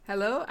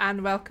Hello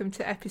and welcome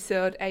to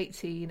episode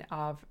 18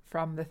 of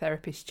From the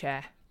Therapist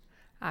Chair.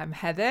 I'm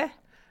Heather,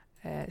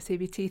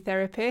 CBT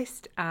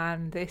therapist,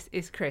 and this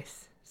is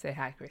Chris. Say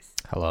hi, Chris.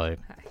 Hello.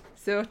 Hi.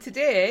 So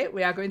today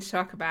we are going to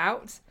talk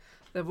about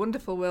the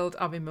wonderful world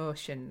of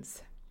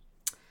emotions.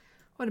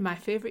 One of my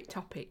favourite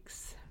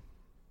topics.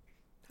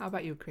 How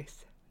about you,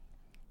 Chris?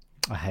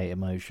 I hate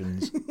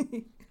emotions.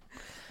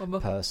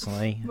 Well,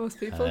 personally. Most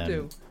people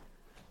do.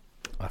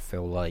 I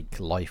feel like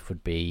life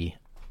would be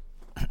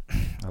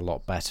a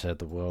lot better.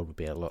 The world would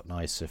be a lot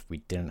nicer if we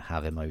didn't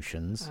have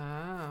emotions.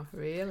 Oh,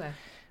 really?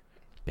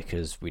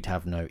 Because we'd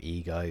have no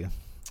ego. Okay.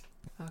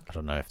 I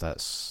don't know if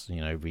that's,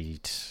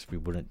 we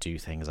wouldn't do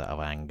things out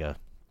of anger.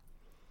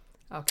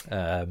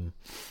 Okay.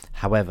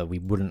 However, we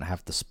wouldn't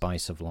have the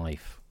spice of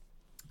life.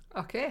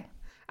 Okay.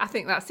 I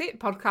think that's it.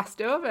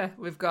 Podcast over.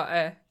 We've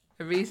got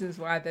reasons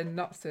why they're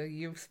not so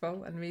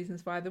useful and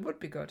reasons why they would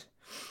be good.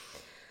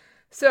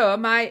 So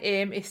my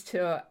aim is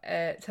to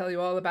tell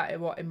you all about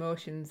what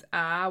emotions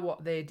are,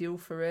 what they do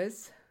for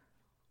us,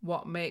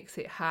 what makes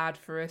it hard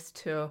for us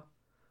to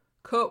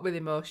cope with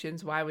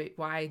emotions,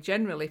 why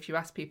generally if you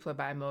ask people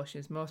about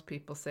emotions, most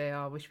people say,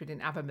 oh, I wish we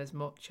didn't have them as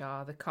much,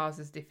 or they cause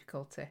us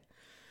difficulty.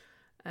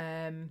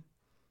 And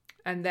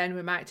then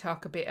we might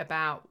talk a bit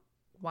about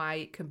why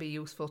it can be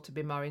useful to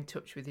be more in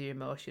touch with your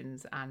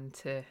emotions and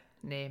to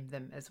name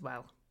them as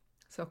well.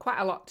 So quite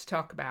a lot to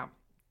talk about.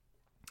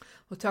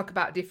 We'll talk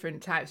about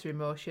different types of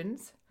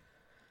emotions.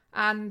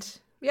 And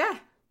yeah,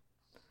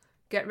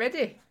 get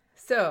ready.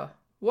 So,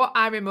 what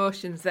are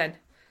emotions then?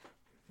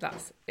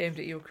 That's aimed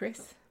at you,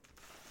 Chris.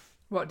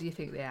 What do you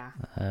think they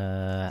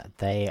are?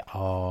 They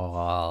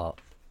are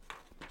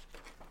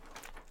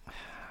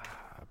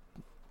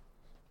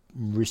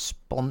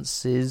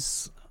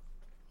responses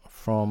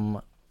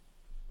from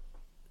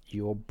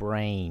your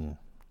brain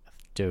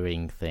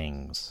doing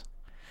things.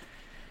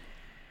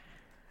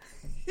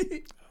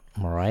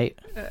 All right.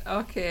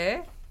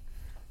 Okay.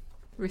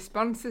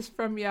 Responses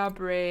from your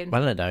brain.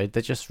 Well, I don't know.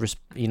 They're just,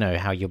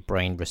 how your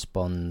brain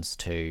responds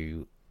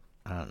to,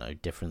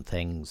 different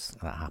things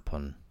that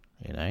happen,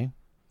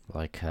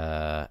 like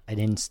an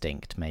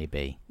instinct,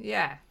 maybe.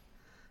 Yeah.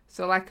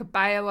 So like a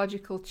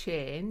biological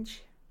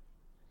change.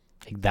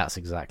 That's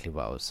exactly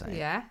what I was saying.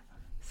 Yeah.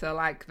 So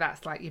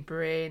that's like your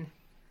brain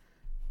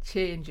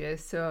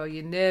changes. So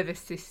your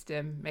nervous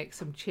system makes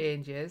some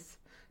changes.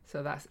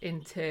 So that's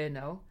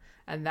internal.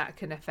 And that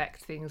can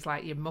affect things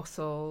like your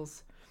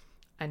muscles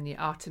and your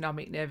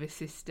autonomic nervous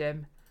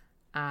system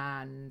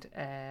and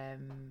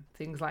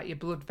things like your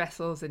blood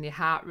vessels and your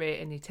heart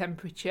rate and your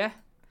temperature.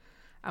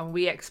 And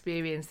we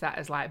experience that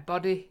as like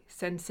body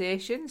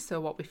sensations,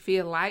 so what we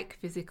feel like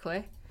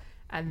physically.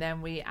 And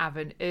then we have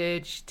an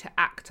urge to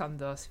act on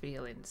those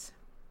feelings.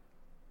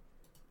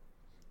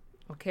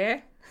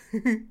 Okay?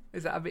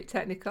 Is that a bit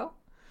technical?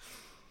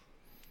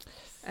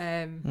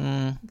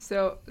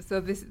 So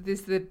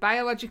there's the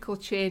biological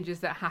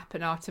changes that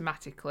happen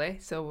automatically.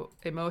 So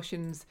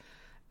emotions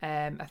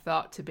are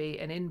thought to be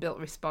an inbuilt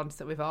response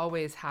that we've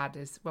always had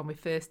as when we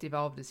first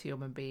evolved as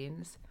human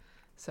beings.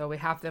 So we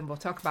have them. We'll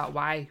talk about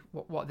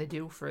what they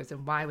do for us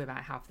and why we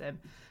might have them.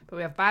 But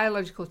we have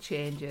biological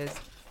changes.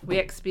 We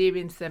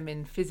experience them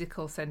in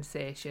physical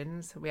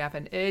sensations. We have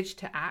an urge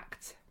to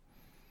act.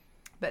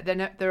 But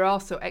then there are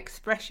also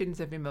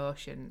expressions of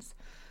emotions.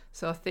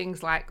 So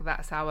things like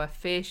that's our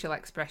facial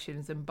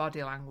expressions and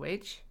body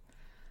language.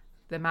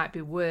 There might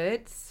be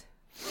words,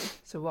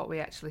 so what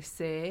we actually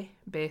say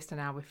based on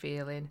how we're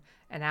feeling,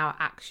 and our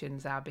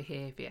actions, our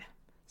behaviour.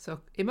 So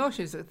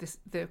emotions,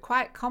 they're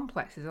quite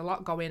complex. There's a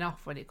lot going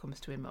off when it comes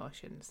to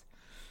emotions.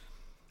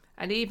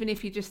 And even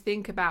if you just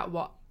think about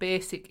what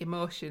basic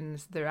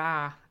emotions there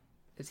are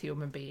as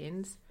human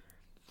beings,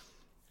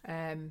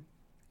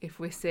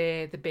 if we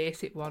say the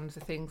basic ones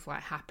are things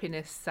like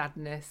happiness,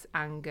 sadness,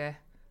 anger,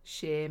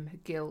 shame,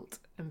 guilt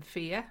and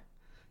fear,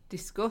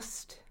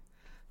 disgust.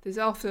 There's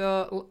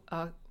also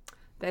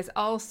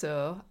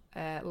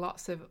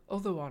lots of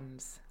other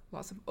ones,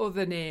 lots of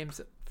other names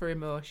for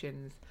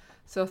emotions.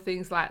 So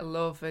things like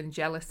love and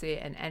jealousy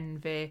and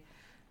envy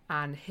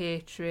and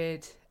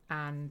hatred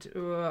and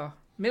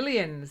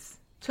millions,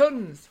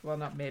 tons. Well,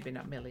 not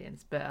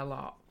millions, but a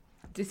lot.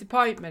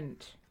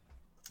 Disappointment.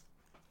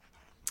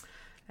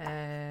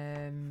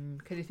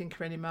 Can you think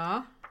of any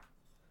more?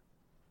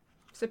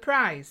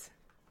 Surprise.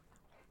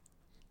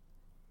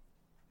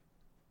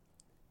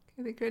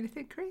 Can you think of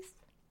anything, Chris?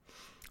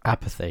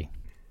 Apathy.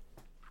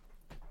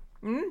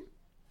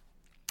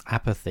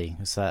 Apathy.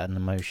 Is that an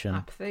emotion?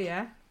 Apathy,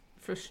 yeah.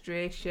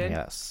 Frustration.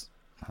 Yes.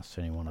 That's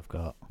the only one I've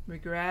got.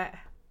 Regret.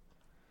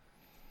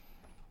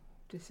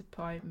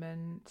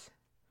 Disappointment.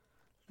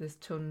 There's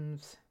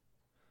tons.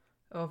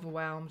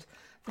 Overwhelmed.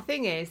 The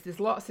thing is, there's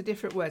lots of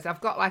different words.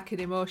 I've got like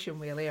an emotion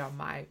wheel here on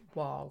my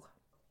wall,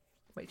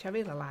 which I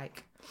really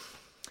like.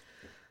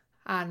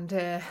 And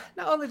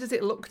not only does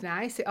it look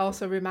nice, it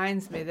also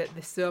reminds me that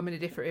there's so many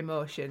different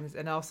emotions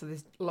and also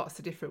there's lots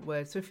of different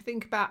words. So if you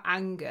think about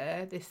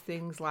anger, there's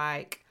things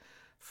like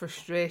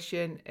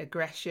frustration,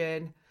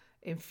 aggression,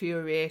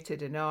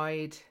 infuriated,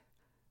 annoyed,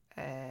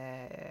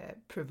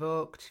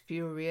 provoked,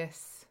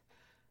 furious,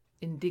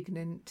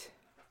 indignant,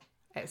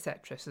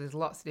 etc. So there's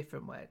lots of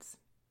different words.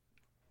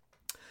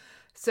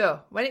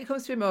 So when it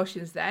comes to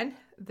emotions then,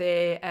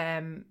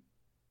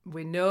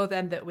 we know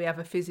then that we have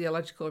a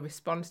physiological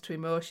response to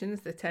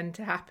emotions. They tend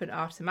to happen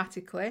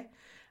automatically.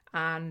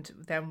 And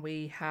then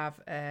we have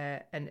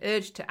an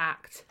urge to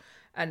act,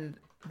 and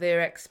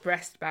they're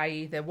expressed by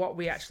either what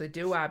we actually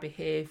do, our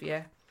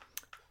behaviour,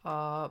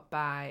 or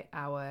by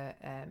our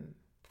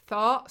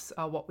thoughts,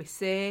 or what we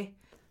say,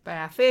 by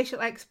our facial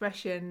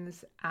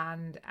expressions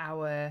and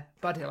our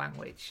body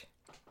language.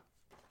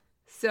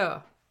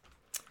 So,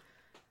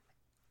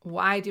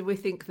 why do we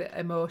think that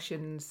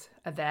emotions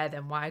are there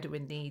then? Why do we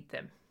need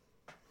them?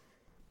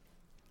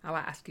 I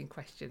like asking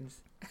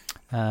questions.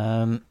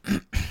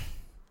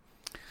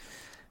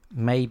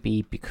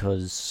 Maybe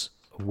because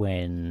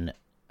when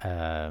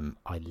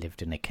I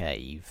lived in a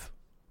cave,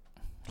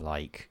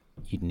 like,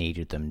 you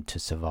needed them to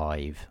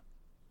survive.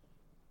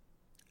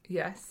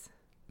 Yes.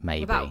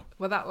 Maybe.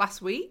 Was that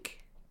last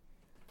week?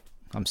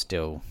 I'm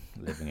still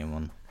living in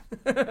one.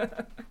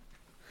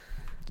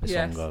 It's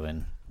Yes.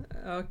 ongoing.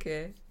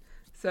 Okay.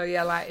 So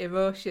yeah, like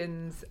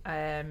emotions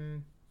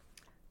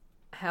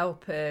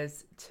help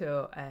us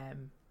to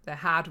they're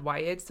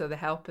hardwired, so they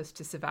help us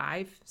to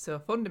survive. So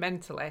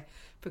fundamentally,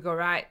 if we go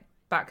right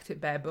back to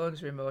bare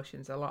bones with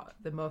emotions,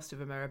 most of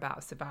them are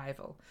about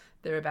survival.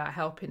 They're about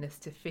helping us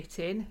to fit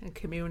in and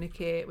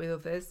communicate with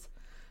others,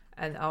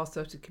 and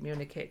also to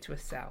communicate to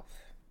ourselves.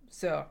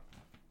 So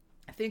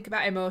think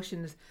about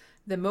emotions,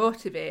 they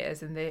motivate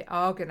us and they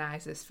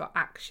organise us for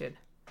action.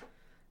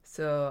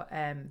 So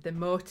they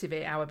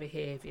motivate our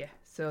behaviour,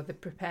 so they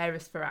prepare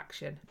us for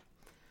action.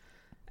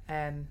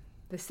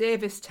 They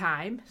save us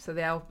time, so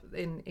they help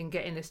in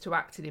getting us to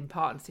act in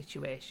important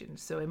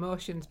situations. So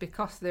emotions,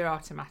 because they're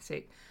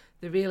automatic,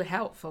 they're really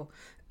helpful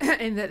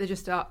in that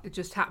they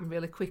just happen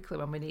really quickly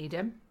when we need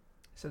them.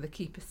 So they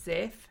keep us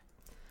safe,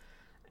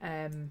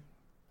 and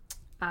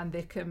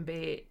they can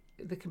be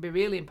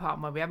really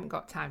important when we haven't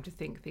got time to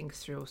think things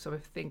through. So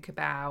if we think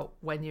about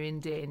when you're in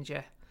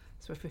danger,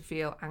 so if we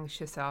feel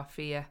anxious or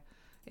fear,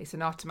 it's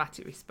an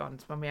automatic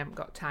response when we haven't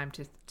got time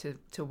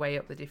to weigh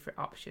up the different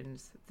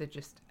options. They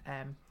just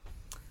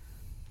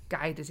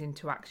guide us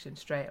into action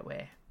straight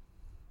away.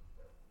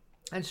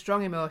 And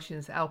strong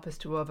emotions help us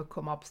to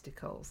overcome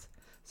obstacles.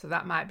 So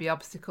that might be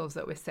obstacles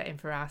that we're setting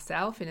for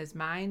ourselves in our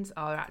minds,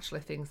 or actually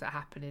things that are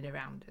happening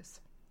around us.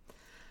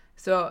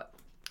 So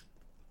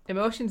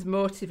emotions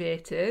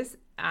motivate us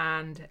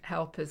and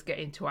help us get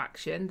into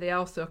action. They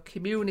also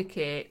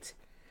communicate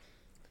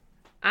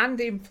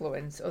and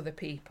influence other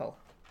people.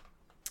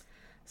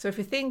 So if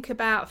you think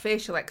about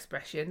facial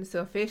expressions,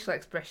 so facial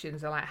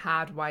expressions are like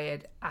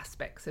hardwired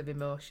aspects of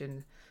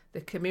emotion. They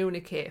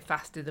communicate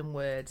faster than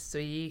words. So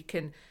you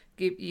can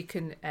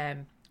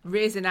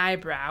raise an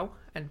eyebrow,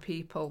 and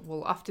people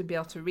will often be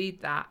able to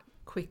read that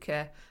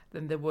quicker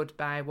than they would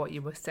by what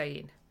you were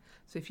saying.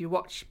 So if you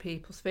watch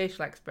people's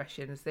facial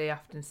expressions, they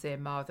often say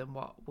more than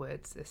what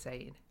words they're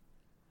saying.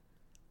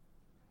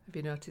 Have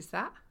you noticed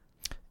that?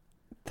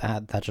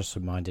 That just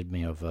reminded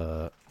me of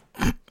a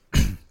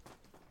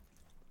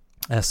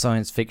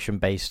science fiction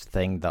based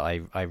thing that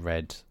I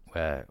read,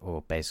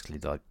 or basically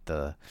like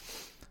the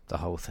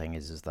whole thing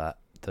is that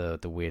the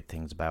weird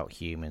things about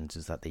humans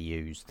is that they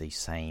use the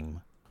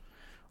same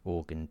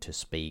organ to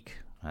speak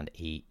and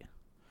eat,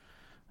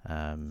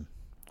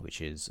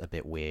 which is a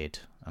bit weird.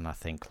 And I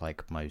think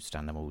like most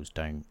animals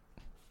don't,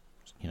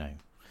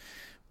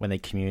 when they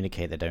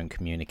communicate, they don't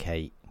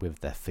communicate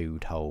with their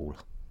food hole.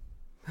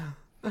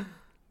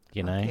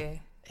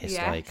 Okay. It's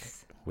Yes. like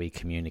we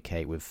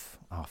communicate with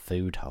our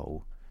food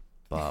hole,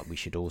 but we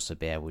should also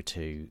be able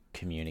to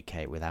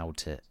communicate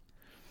without it.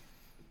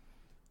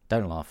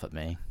 Don't laugh at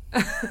me.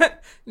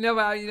 No,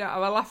 well, I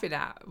was laughing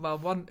at,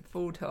 one,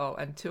 food hole,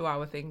 and two, I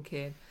was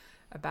thinking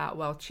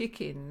about,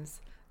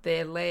 chickens,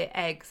 they lay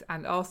eggs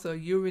and also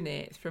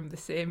urinate from the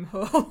same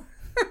hole.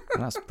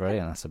 That's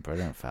brilliant. That's a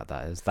brilliant fact.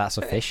 That's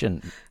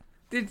efficient.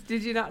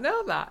 Did you not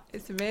know that?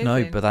 It's amazing.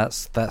 No, but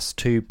that's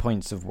 2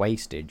 points of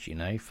wastage,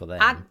 for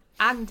them.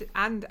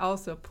 And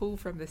also pull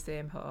from the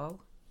same hole.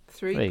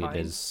 3 points.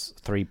 There's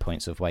 3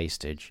 points of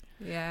wastage.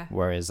 Yeah.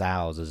 Whereas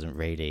ours isn't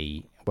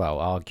really. Well,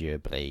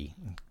 arguably,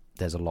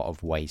 there's a lot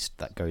of waste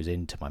that goes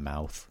into my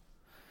mouth,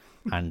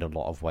 and a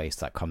lot of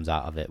waste that comes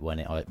out of it when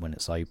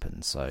it's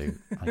open. So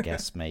I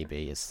guess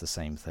maybe it's the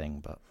same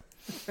thing, but.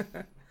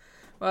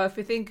 Well, if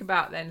we think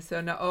about then, so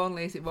not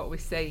only is it what we're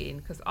saying,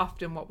 because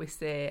often what we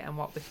say and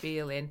what we're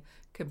feeling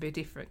can be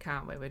different,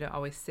 can't we? We don't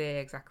always say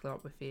exactly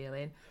what we're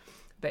feeling.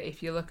 But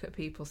if you look at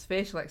people's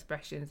facial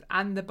expressions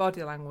and the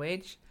body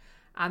language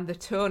and the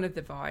tone of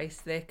the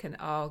voice, they can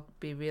all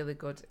be really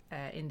good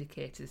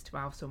indicators to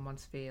how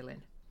someone's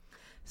feeling.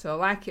 So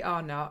like it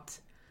or not,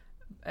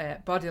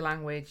 body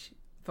language,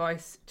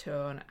 voice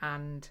tone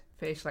and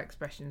facial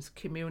expressions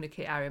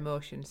communicate our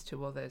emotions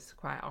to others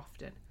quite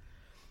often.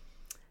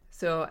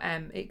 So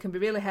it can be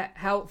really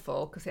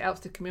helpful because it helps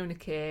to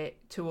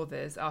communicate to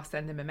others or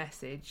send them a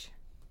message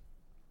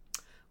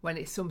when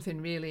it's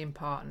something really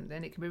important.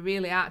 Then it can be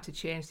really hard to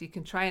change. So you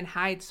can try and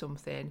hide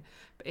something,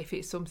 but if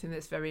it's something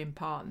that's very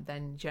important,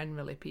 then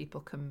generally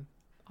people can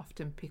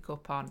often pick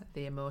up on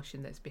the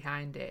emotion that's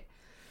behind it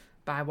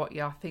by what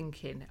you're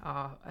thinking,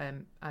 or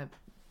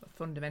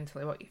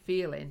fundamentally what you're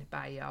feeling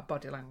by your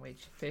body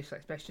language, facial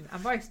expression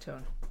and voice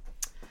tone.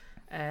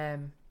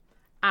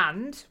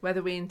 And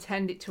whether we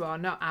intend it to or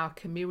not, our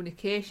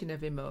communication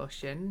of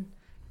emotion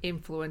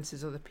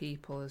influences other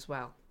people as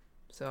well.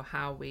 So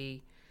how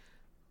we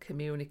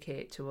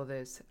communicate to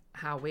others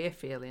how we're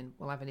feeling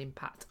will have an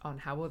impact on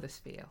how others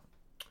feel.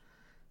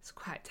 It's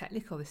quite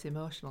technical, this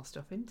emotional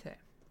stuff, isn't it?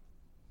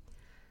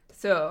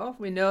 So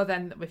we know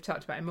then that we've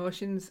talked about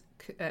emotions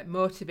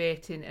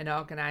motivating and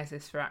organise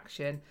us for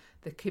action.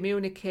 They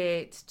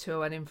communicate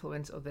to and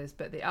influence others,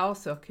 but they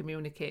also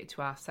communicate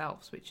to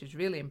ourselves, which is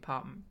really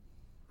important.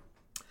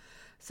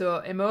 So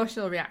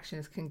emotional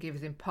reactions can give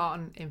us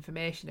important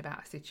information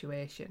about a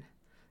situation.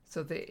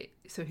 So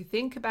if you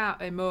think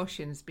about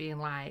emotions being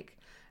like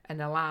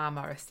an alarm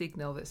or a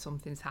signal that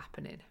something's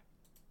happening.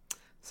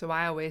 So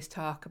I always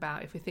talk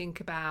about, if we think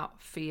about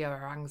fear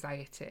or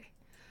anxiety,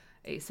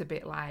 it's a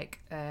bit like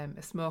a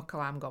smoke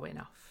alarm going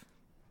off.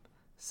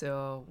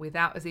 So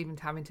without us even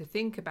having to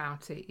think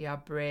about it, your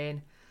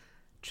brain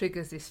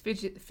triggers this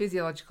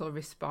physiological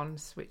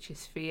response, which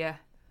is fear,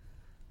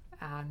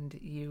 and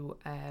you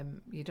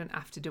don't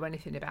have to do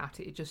anything about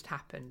it. It just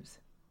happens.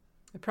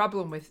 The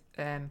problem with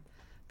have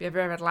you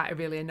ever had like a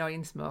really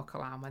annoying smoke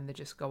alarm when they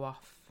just go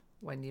off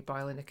when you're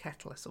boiling a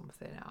kettle or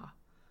something, or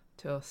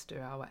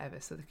toaster or whatever?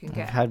 So they can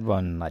get. I've had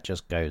one that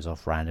just goes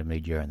off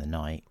randomly during the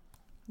night.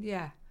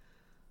 Yeah.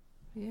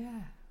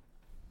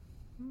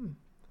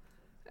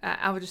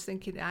 I was just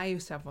thinking, I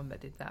used to have one that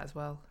did that as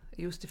well. It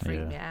used to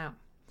freak me out.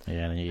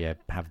 Yeah, and you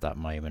have that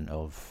moment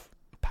of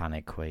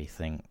panic where you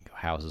think your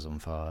house is on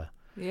fire.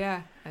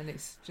 Yeah, and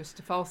it's just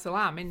a false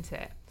alarm, isn't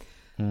it?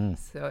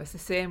 So it's the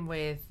same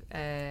with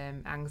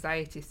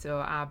anxiety. So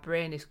our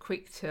brain is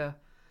quick to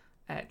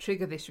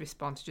trigger this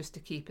response just to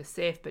keep us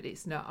safe, but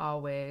it's not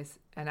always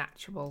an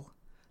actual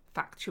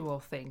factual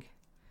thing.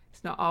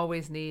 It's not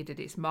always needed.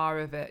 It's more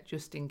of a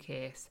just in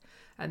case.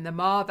 And the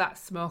more that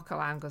smoke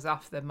alarm goes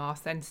off, the more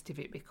sensitive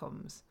it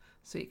becomes.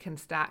 So it can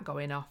start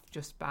going off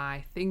just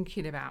by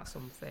thinking about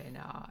something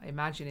or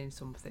imagining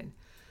something.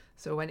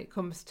 So when it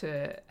comes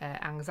to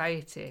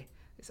anxiety,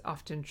 it's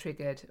often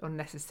triggered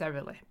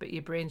unnecessarily. But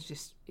your brain's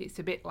just, it's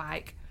a bit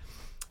like,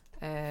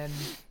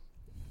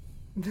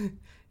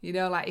 you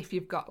know, like if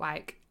you've got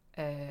like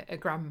a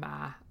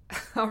grandma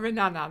or a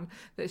nanan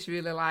that's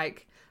really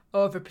like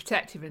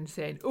overprotective and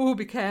saying, oh,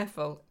 be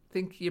careful.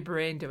 Think your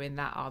brain doing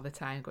that all the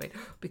time, going,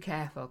 oh, be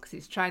careful, because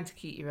it's trying to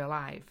keep you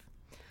alive.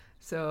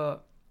 So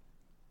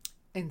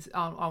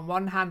on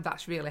one hand,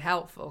 that's really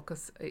helpful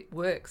because it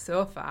works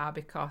so far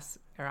because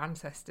our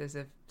ancestors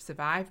have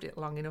survived it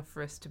long enough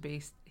for us to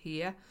be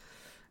here.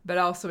 But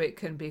also it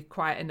can be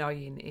quite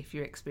annoying if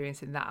you're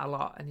experiencing that a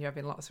lot and you're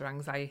having lots of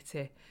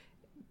anxiety,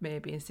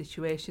 maybe in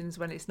situations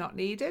when it's not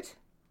needed.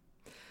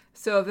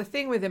 So the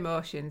thing with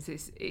emotions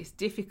is it's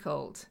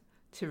difficult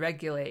to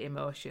regulate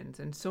emotions,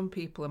 and some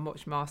people are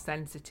much more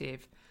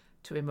sensitive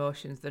to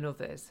emotions than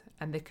others,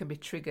 and they can be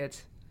triggered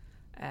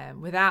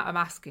without them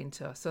asking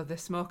to. So the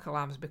smoke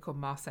alarms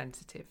become more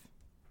sensitive,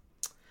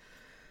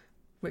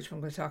 which I'm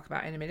going to talk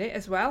about in a minute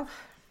as well.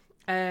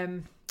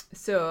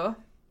 So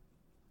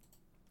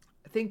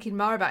thinking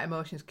more about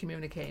emotions,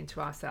 communicating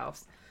to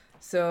ourselves.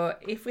 So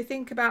if we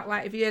think about,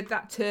 like, if you heard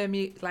that term,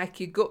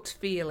 like your gut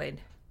feeling,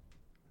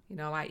 you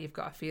know, like you've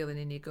got a feeling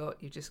in your gut,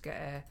 you just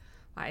get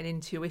an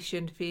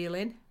intuition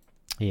feeling.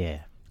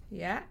 Yeah.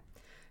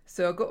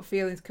 So gut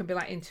feelings can be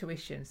like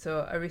intuition,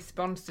 so a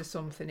response to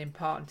something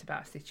important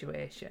about a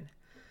situation.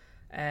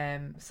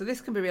 So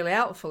this can be really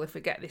helpful if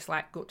we get this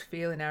like gut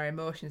feeling, our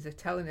emotions are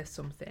telling us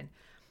something.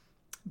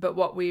 But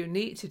what we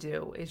need to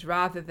do is,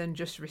 rather than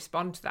just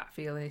respond to that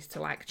feeling, is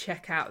to like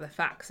check out the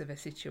facts of a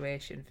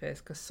situation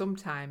first, because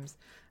sometimes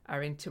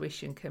our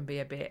intuition can be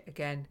a bit,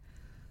 again,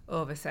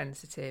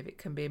 oversensitive. It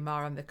can be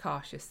more on the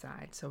cautious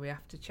side, so we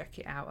have to check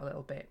it out a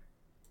little bit.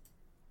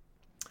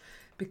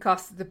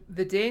 Because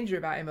the danger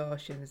about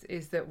emotions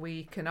is that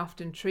we can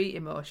often treat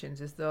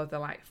emotions as though they're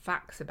like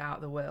facts about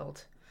the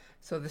world.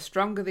 So the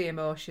stronger the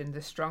emotion,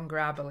 the stronger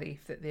our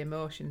belief that the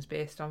emotion's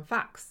based on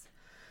facts.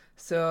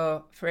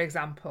 So, for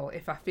example,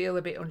 if I feel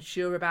a bit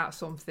unsure about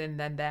something,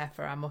 then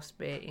therefore I must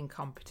be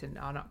incompetent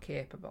or not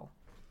capable.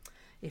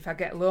 If I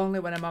get lonely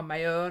when I'm on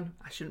my own,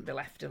 I shouldn't be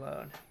left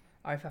alone.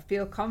 Or if I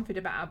feel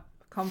confident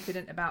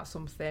about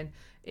something,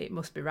 it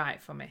must be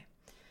right for me.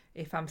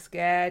 If I'm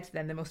scared,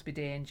 then there must be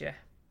danger.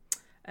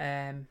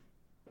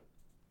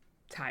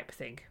 Type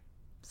thing.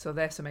 So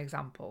there's some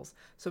examples.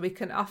 So we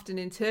can often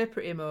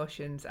interpret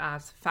emotions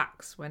as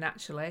facts when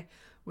actually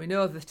we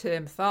know the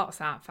term thoughts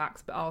aren't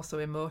facts, but also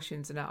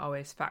emotions are not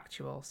always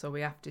factual. So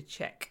we have to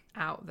check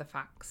out the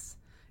facts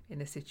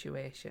in a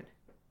situation,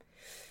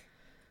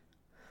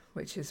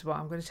 which is what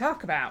I'm going to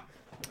talk about.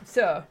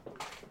 So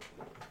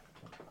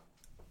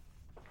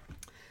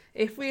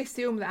if we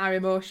assume that our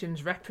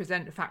emotions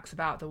represent facts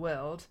about the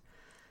world,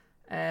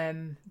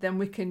 then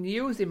we can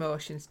use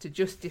emotions to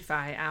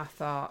justify our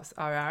thoughts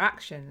or our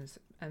actions.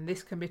 And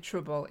this can be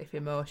trouble if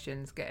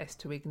emotions get us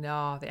to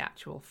ignore the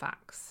actual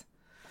facts.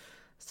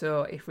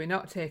 So if we're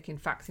not taking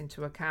facts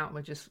into account,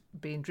 we're just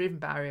being driven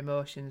by our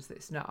emotions.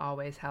 That's not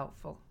always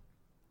helpful.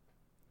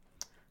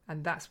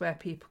 And that's where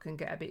people can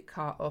get a bit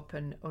caught up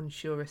and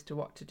unsure as to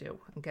what to do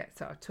and get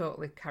sort of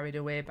totally carried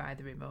away by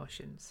their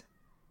emotions.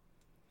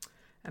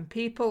 And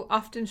people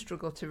often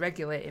struggle to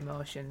regulate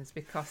emotions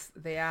because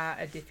they are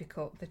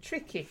they're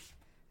tricky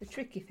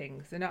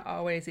things. They're not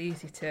always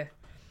easy to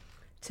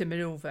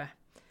manoeuvre.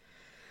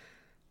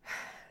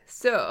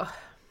 So,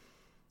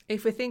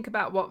 if we think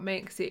about what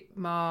makes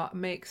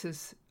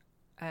us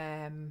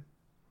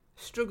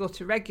struggle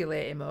to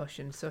regulate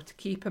emotions, so to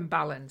keep them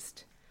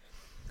balanced,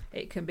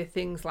 it can be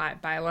things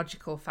like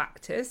biological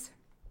factors.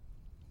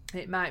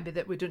 It might be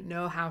that we don't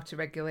know how to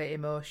regulate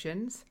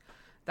emotions.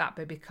 That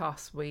be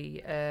because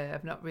we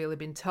have not really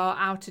been taught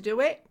how to do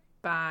it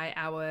by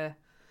our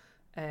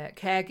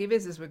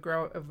caregivers as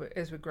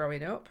we're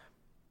growing up.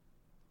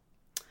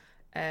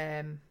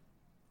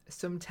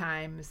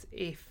 Sometimes,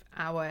 if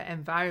our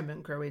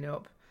environment growing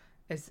up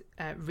has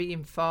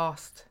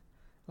reinforced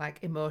like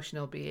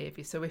emotional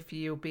behaviour, so if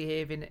you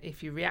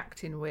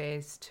react in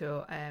ways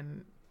to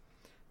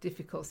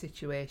difficult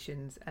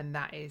situations, and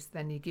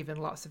then you're given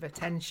lots of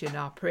attention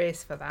or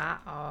praise for that,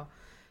 or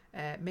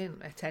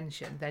mainly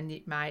attention, then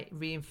it might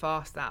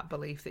reinforce that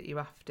belief that you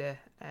have to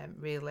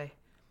really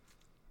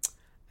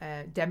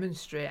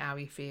demonstrate how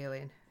you're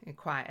feeling in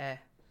quite a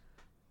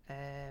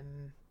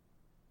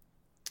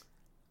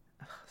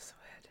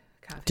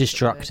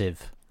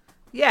destructive.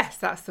 Yes,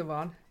 that's the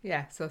one.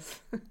 Yeah, so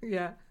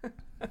yeah,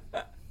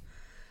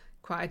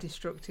 quite a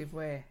destructive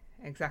way.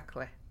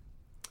 Exactly.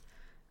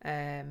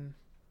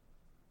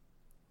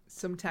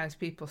 Sometimes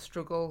people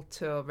struggle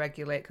to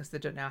regulate because they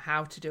don't know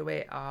how to do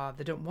it, or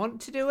they don't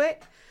want to do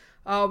it,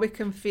 or we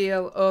can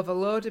feel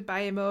overloaded by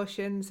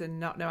emotions and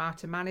not know how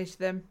to manage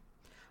them,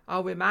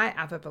 or we might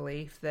have a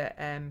belief that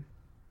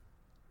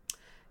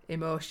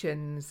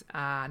emotions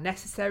are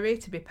necessary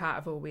to be part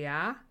of who we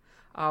are,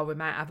 or we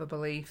might have a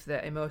belief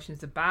that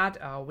emotions are bad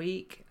or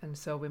weak, and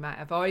so we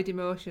might avoid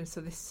emotions. So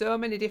there's so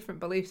many different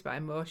beliefs about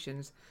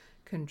emotions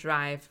can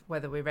drive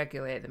whether we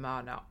regulate them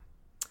or not.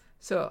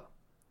 So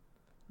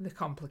they're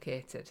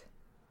complicated,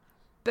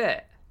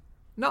 but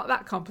not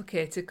that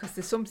complicated because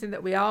there's something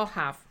that we all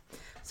have.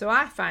 So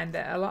I find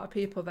that a lot of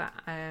people that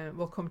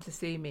will come to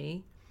see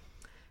me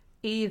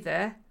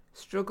either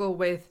struggle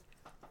with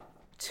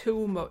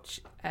too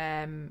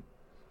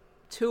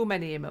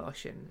many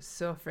emotions.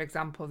 So for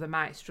example, they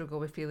might struggle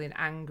with feeling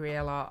angry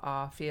a lot,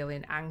 or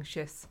feeling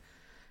anxious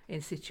in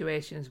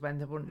situations when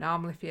they wouldn't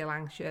normally feel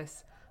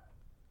anxious,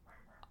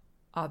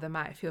 or they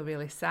might feel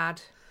really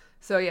sad.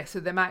 So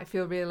they might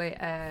feel really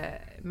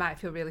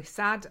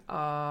sad,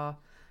 or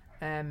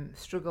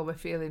struggle with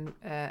feeling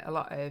a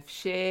lot of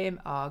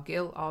shame or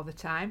guilt all the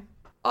time.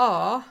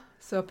 Or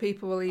so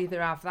people will either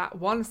have that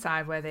one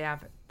side where they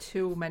have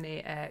too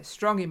many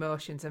strong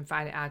emotions and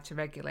find it hard to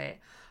regulate,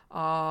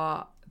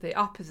 or the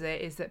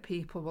opposite is that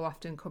people will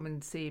often come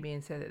and see me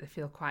and say that they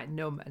feel quite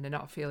numb and they're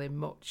not feeling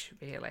much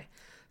really.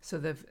 So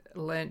they've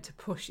learned to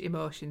push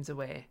emotions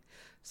away.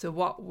 So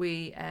what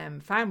we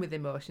find with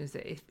emotions,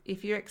 that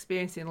if you're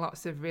experiencing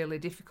lots of really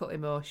difficult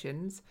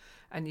emotions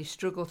and you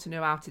struggle to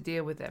know how to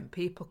deal with them,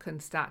 people can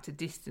start to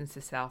distance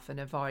themselves and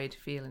avoid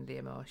feeling the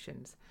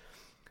emotions.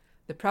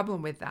 The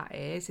problem with that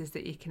is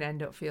that you can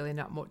end up feeling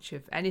not much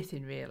of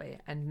anything really,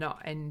 and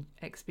not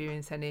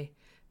experience any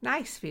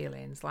nice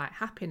feelings like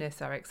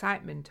happiness or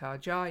excitement or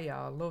joy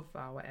or love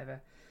or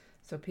whatever.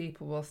 So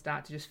people will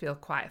start to just feel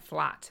quite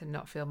flat and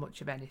not feel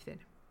much of anything.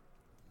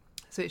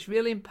 So it's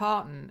really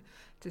important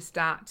to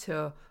start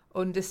to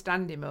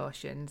understand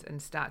emotions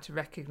and start to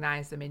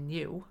recognise them in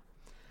you,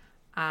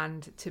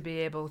 and to be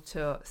able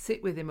to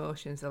sit with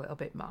emotions a little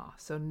bit more.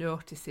 So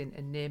noticing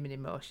and naming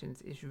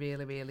emotions is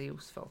really, really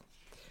useful,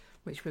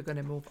 which we're going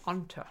to move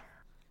on to.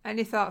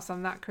 Any thoughts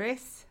on that,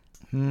 Chris?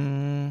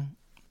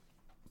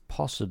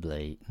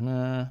 Possibly.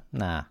 Nah,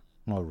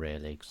 not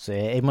really. So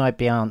it might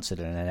be answered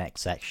in the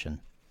next section.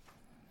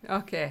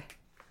 Okay.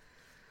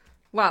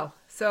 Well,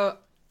 so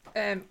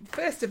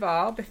first of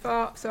all,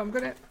 I'm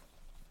going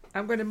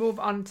to move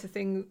on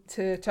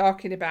to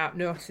talking about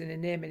noticing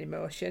and naming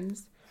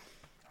emotions,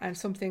 and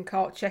something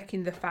called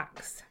checking the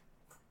facts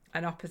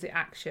and opposite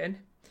action.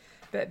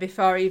 But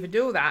before I even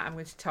do that, I'm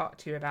going to talk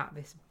to you about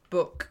this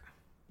book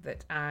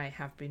that I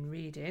have been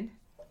reading.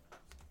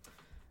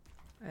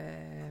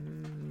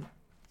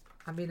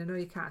 I know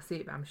you can't see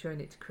it, but I'm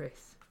showing it to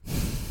Chris.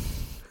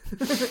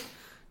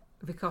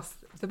 Because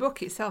the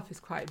book itself is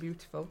quite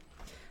beautiful.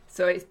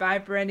 So it's by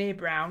Brené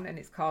Brown, and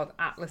it's called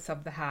Atlas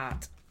of the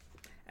Heart.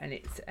 And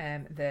it's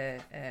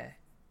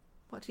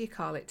what do you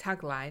call it?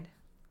 Tagline.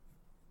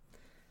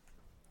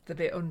 The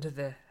bit under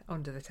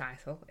the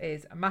title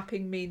is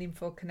Mapping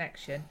Meaningful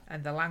Connection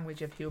and the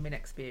Language of Human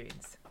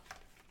Experience.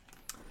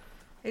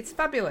 It's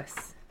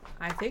fabulous,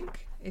 I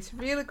think. It's a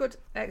really good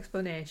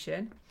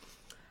explanation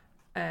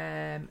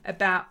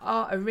about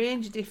a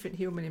range of different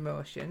human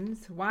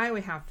emotions, why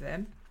we have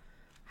them,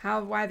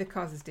 why they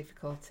cause us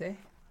difficulty,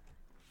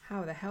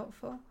 how they're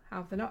helpful,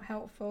 how they're not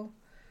helpful,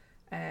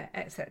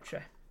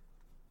 etc.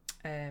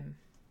 And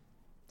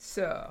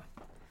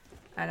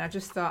I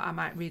just thought I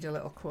might read a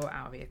little quote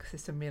out of here because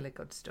there's some really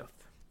good stuff.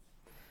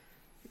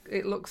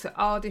 It looks at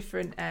all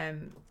different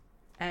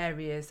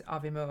areas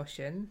of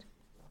emotion,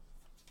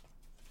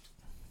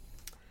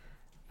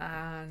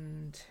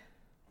 and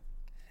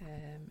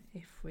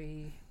if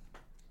we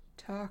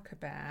talk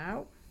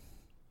about,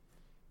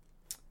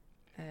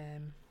 I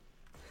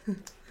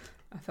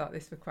thought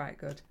this were quite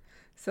good.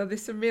 So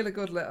there's some really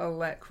good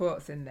little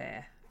quotes in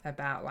there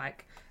about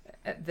like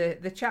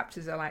the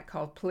chapters are like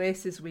called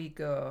Places We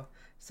Go.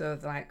 So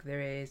like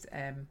there is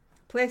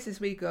places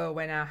we go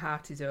when our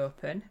heart is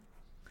open,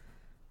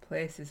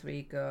 places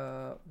we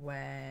go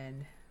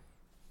when,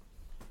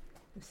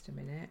 just a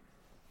minute,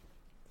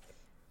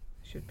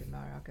 should be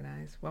more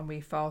organised, when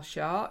we fall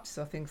short,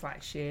 so things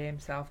like shame,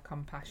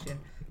 self-compassion,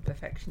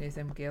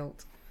 perfectionism,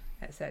 guilt,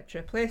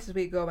 etc. Places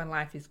we go when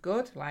life is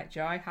good, like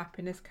joy,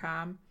 happiness,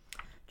 calm,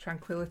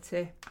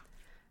 tranquility,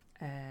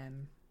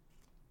 and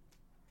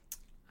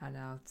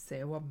I'll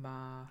say one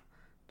more.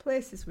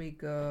 Places we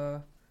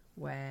go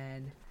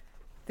when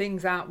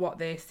things aren't what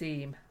they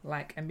seem,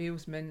 like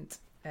amusement,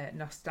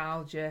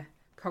 nostalgia,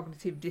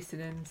 cognitive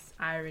dissonance,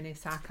 irony,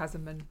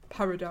 sarcasm and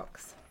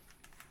paradox.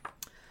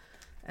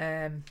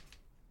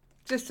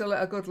 Just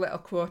a good little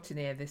quote in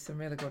here. There's some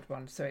really good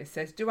ones. So it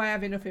says, do I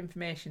have enough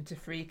information to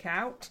freak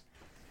out?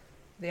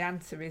 The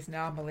answer is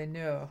normally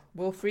no.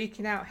 Will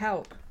freaking out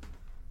help?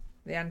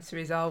 The answer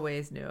is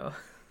always no.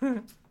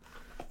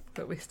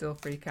 But we still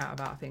freak out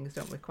about things,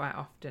 don't we, quite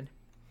often?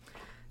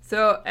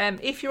 So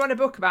if you want a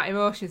book about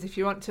emotions, if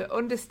you want to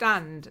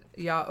understand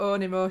your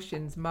own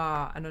emotions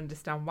more and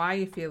understand why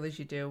you feel as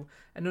you do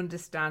and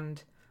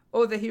understand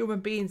other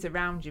human beings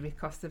around you,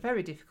 because they're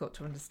very difficult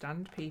to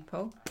understand,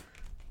 people,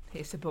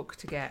 it's a book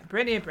to get.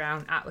 Brené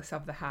Brown, Atlas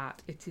of the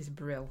Heart. It is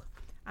brill.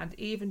 And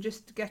even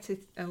just to get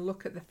it and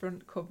look at the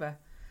front cover,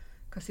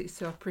 because it's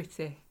so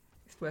pretty,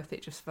 it's worth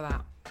it just for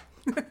that.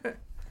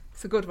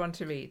 It's a good one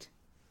to read.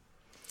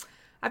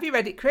 Have you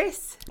read it,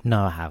 Chris?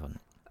 No, I haven't.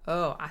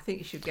 Oh, I think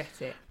you should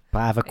get it. But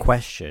I have a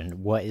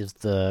question. What is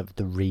the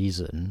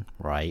reason,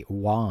 right?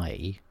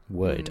 Why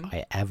would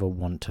I ever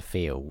want to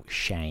feel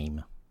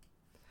shame?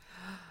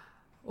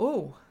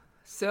 Oh,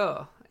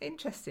 so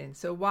interesting.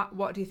 So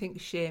what do you think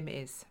shame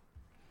is?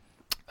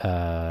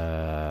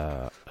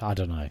 I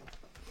don't know.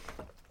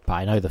 But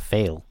I know the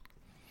feel.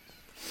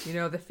 You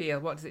know the feel.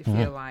 What does it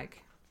feel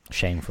like?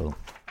 Shameful.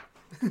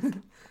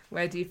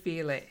 Where do you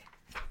feel it?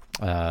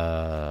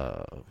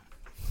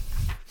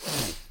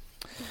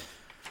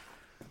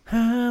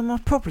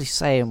 I'd probably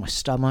say in my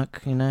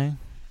stomach, you know.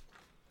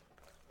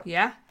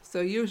 Yeah, so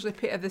usually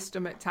pit of the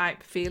stomach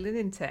type feeling,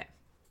 isn't it?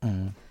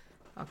 Mm.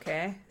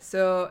 Okay,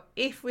 so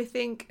if we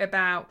think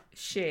about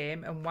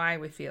shame and why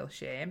we feel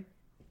shame,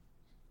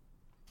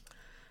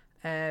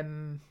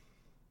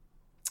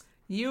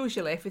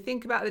 usually if we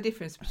think about the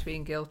difference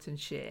between guilt and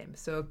shame,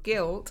 so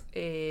guilt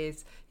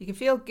is, you can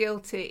feel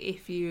guilty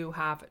if you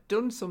have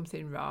done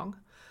something wrong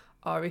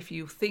or if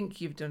you think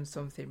you've done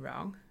something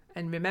wrong.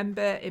 And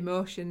remember,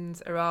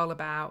 emotions are all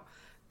about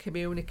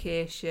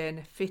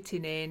communication,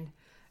 fitting in,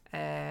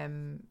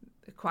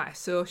 quite a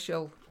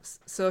social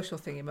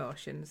thing,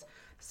 emotions.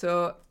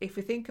 So if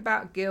we think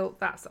about guilt,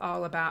 that's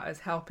all about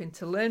us helping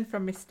to learn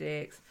from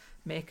mistakes,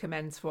 make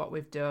amends for what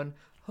we've done,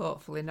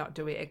 hopefully not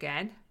do it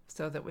again,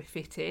 so that we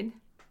fit in.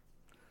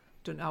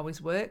 Doesn't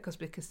always work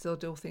because we can still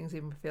do things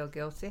even if we feel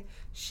guilty.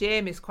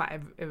 Shame is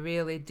quite a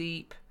really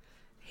deep,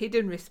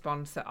 hidden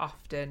response that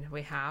often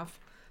we have.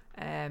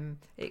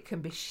 It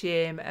can be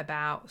shame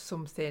about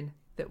something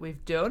that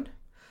we've done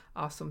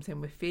or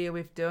something we fear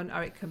we've done,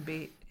 or it can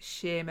be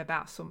shame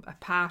about a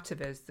part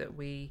of us that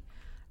we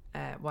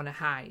want to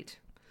hide.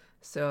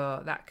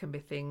 So that can be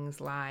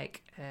things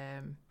like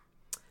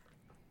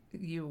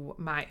you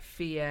might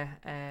fear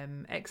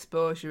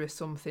exposure of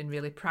something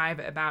really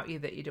private about you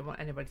that you don't want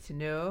anybody to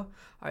know,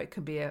 or it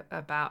can be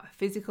about a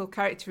physical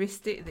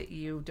characteristic that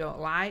you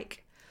don't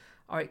like,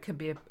 or it can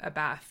be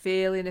about a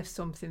feeling of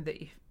something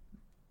that you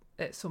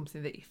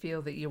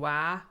feel that you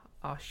are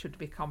or should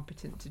be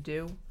competent to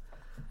do,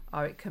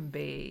 or you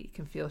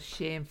can feel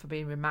shame for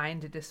being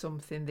reminded of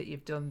something that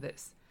you've done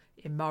that's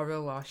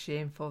immoral or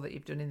shameful that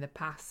you've done in the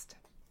past.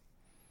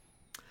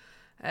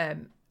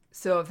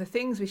 So the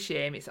things with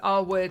shame, it's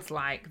all words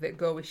like that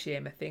go with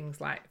shame are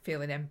things like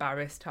feeling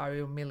embarrassed or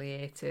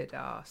humiliated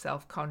or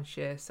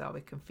self-conscious, or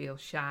we can feel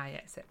shy,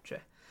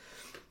 etc.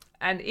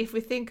 And if we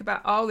think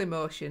about all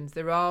emotions,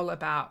 they're all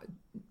about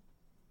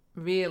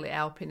really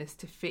helping us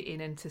to fit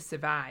in and to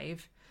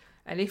survive.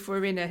 And if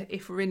we're in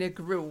a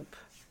group,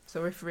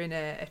 so if we're in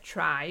a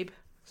tribe,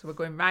 so we're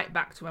going right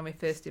back to when we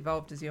first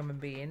evolved as human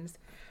beings,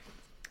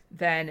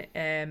 then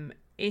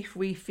if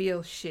we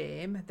feel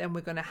shame, then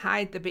we're going to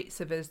hide the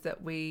bits of us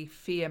that we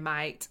fear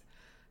might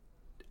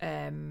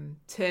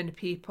turn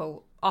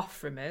people off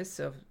from us,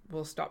 so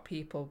we'll stop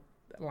people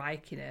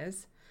liking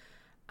us,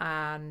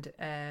 and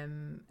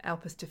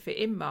help us to fit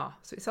in more.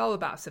 So it's all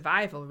about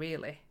survival,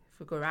 really, if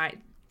we go right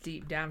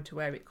deep down to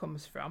where it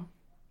comes from.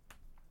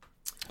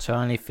 So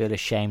I only feel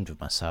ashamed of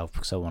myself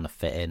because I want to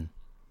fit in.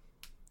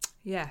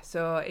 Yeah,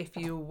 so if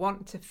you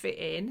want to fit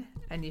in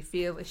and you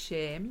feel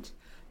ashamed,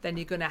 then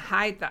you're going to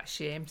hide that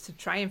shame to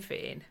try and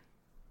fit in,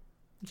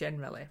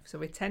 generally. So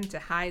we tend to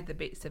hide the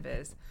bits of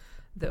us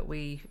that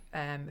we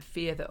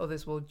fear that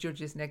others will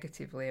judge us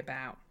negatively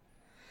about.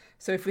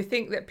 So if we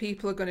think that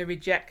people are going to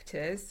reject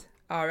us,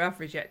 or have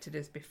rejected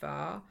us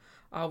before,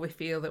 or we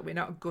feel that we're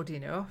not good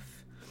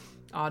enough,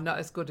 or not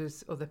as good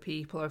as other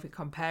people, or if we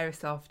compare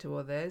ourselves to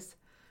others,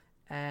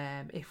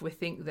 if we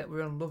think that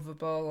we're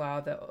unlovable,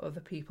 or that other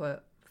people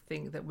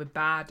think that we're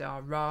bad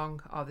or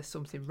wrong, or there's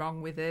something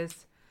wrong with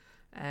us,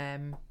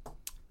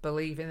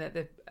 believing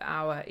that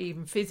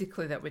even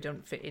physically that we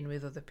don't fit in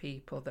with other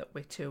people, that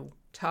we're too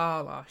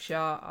tall or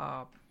short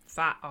or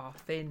fat or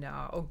thin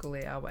or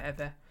ugly or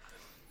whatever.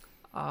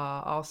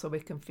 Also, we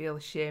can feel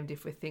ashamed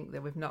if we think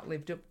that we've not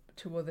lived up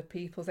to other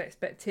people's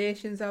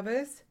expectations of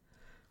us,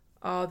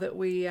 or that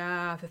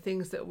the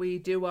things that we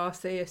do or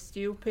say are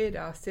stupid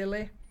or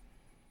silly.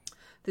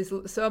 There's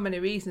so many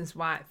reasons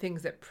why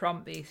things that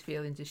prompt these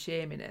feelings of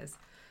shame in us,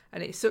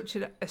 and it's such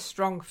a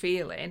strong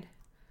feeling.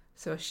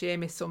 So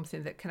shame is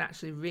something that can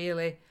actually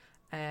really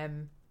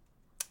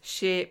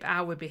shape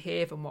how we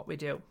behave and what we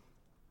do.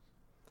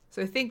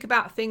 So think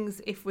about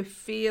things. If we're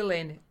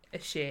feeling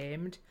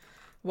ashamed,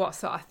 what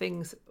sort of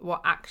things,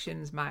 what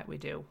actions might we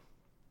do?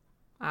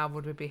 How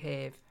would we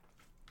behave?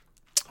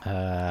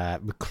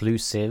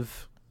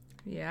 Reclusive.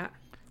 Yeah.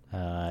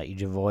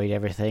 You'd avoid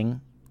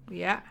everything.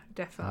 Yeah,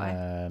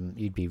 definitely.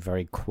 You'd be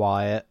very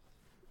quiet.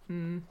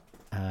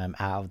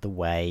 Out of the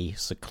way,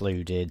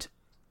 secluded.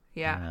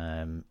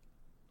 Yeah.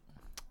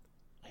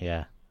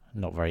 Yeah,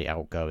 not very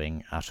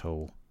outgoing at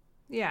all.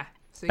 Yeah.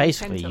 So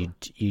basically,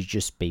 you'd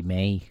just be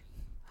me.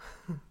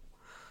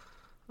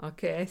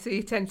 Okay, so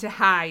you tend to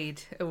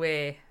hide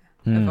away,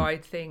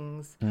 avoid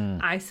things,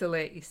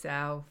 isolate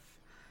yourself,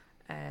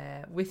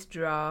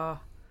 withdraw,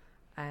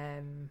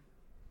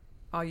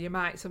 or you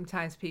might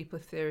sometimes, people,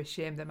 if they're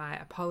ashamed, they might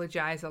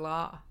apologise a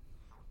lot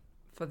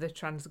for the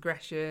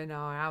transgression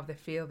or how they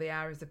feel they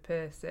are as a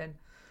person,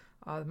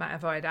 or they might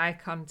avoid eye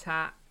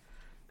contact.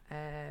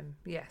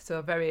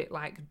 So very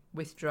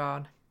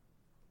withdrawn.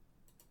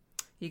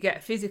 You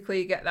get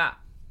that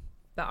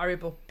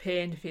horrible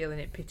pain feeling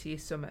in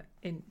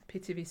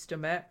pit of your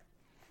stomach,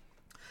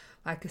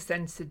 like a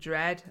sense of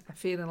dread, a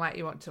feeling like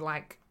you want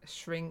to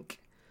shrink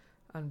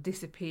and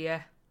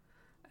disappear,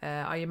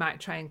 or you might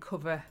try and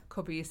cover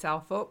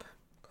yourself up,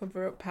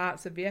 cover up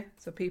parts of you,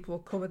 so people will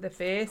cover the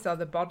face or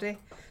the body.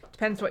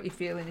 Depends what you're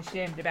feeling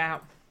ashamed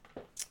about.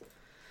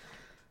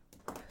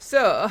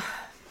 So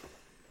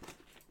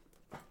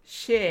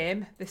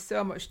shame, there's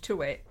so much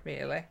to it,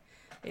 really.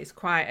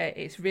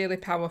 It's really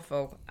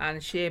powerful,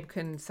 and shame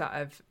can sort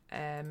of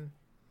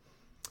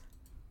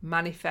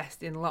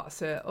manifest in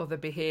lots of other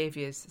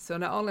behaviours. So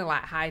not only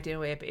hiding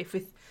away,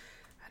 but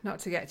not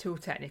to get too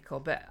technical,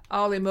 but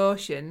all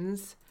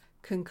emotions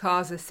can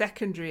cause a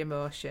secondary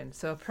emotion.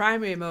 So a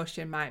primary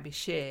emotion might be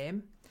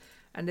shame,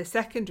 and the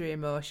secondary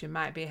emotion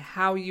might be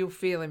how you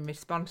feel in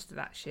response to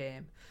that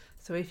shame.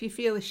 So if you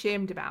feel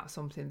ashamed about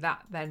something,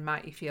 that then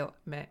might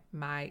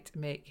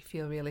make you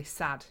feel really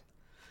sad,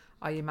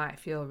 or you might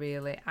feel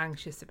really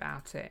anxious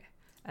about it,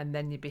 and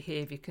then your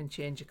behaviour can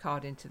change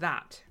according to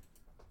that.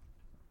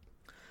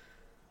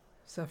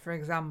 So, for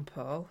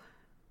example,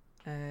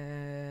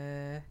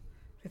 if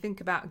you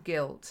think about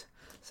guilt,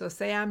 so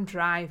say I'm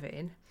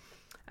driving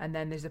and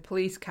then there's a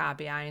police car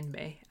behind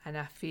me and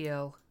I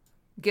feel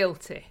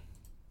guilty,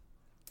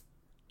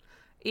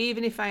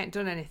 even if I ain't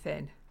done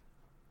anything,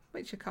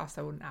 which of course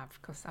I wouldn't have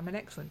because I'm an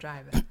excellent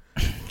driver.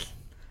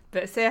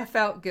 But say I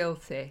felt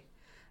guilty,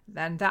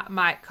 then that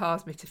might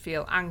cause me to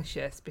feel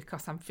anxious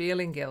because I'm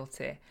feeling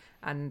guilty,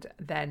 and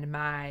then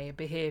my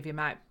behaviour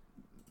might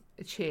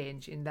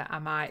change in that I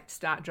might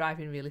start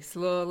driving really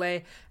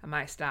slowly. I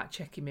might start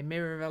checking my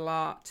mirror a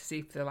lot to see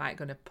if they're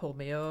going to pull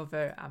me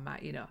over. I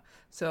might,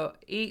 So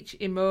each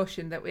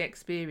emotion that we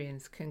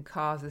experience can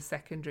cause a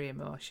secondary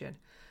emotion,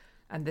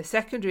 and the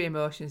secondary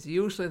emotion is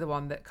usually the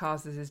one that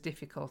causes us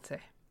difficulty.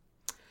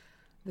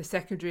 The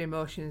secondary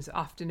emotion is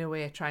often a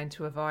way of trying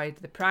to avoid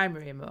the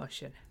primary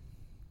emotion.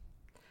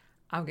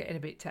 I'm getting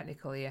a bit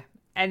technical here.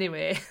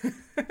 Anyway,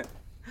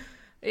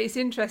 it's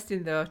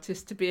interesting though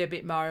just to be a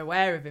bit more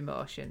aware of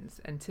emotions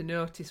and to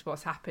notice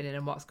what's happening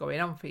and what's going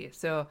on for you.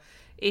 So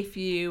if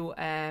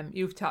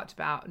you've talked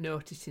about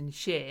noticing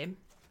shame,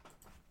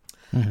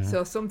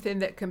 so something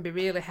that can be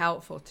really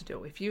helpful to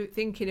do. If you're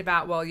thinking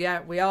about,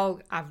 we all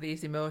have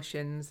these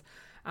emotions.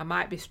 I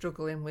might be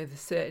struggling with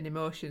certain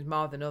emotions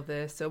more than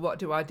others. So what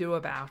do I do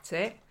about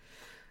it?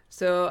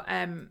 So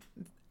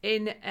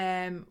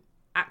in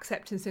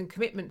acceptance and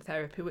commitment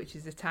therapy, which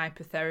is a type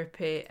of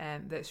therapy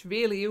that's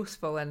really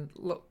useful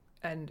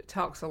and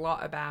talks a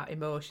lot about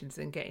emotions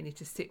and getting you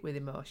to sit with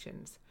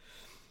emotions.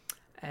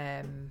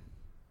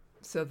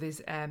 So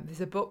there's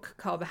a book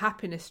called The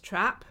Happiness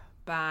Trap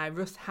by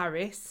Russ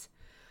Harris,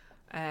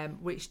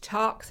 which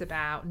talks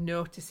about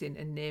noticing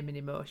and naming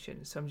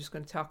emotions. So I'm just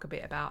going to talk a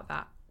bit about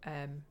that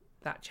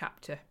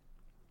chapter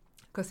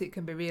because it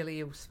can be really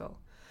useful.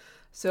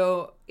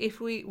 So if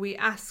we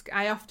ask,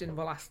 I often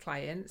will ask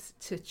clients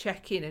to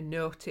check in and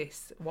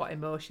notice what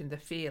emotion they're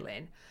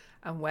feeling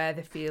and where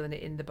they're feeling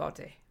it in the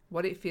body,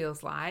 what it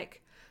feels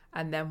like,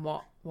 and then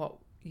what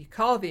you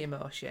call the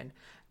emotion.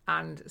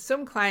 And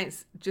some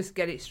clients just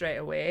get it straight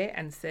away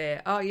and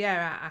say, "Oh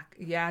yeah,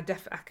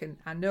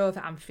 I know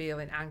that I'm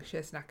feeling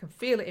anxious, and I can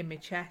feel it in my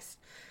chest,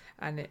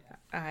 and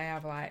I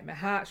have like my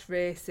heart's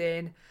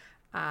racing,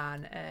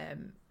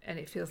 and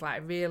it feels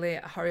like really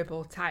a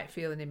horrible tight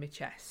feeling in my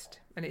chest,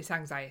 and it's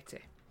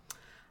anxiety."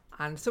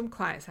 And some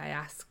clients I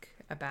ask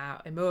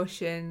about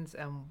emotions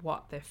and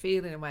what they're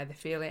feeling and where they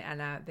feel it,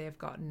 and they've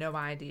got no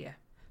idea.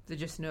 They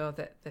just know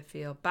that they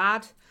feel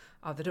bad,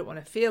 or they don't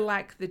want to feel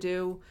like they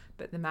do,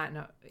 but they might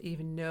not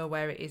even know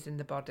where it is in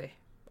the body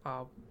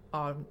or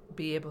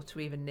be able to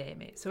even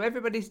name it. So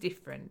everybody's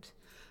different.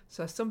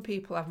 So some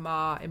people have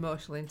more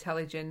emotional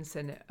intelligence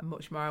and are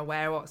much more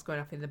aware of what's going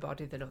on in the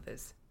body than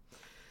others.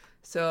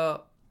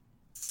 So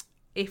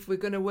if we're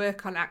going to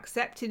work on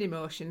accepting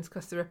emotions,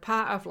 because they're a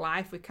part of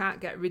life, we can't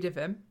get rid of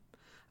them.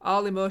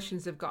 All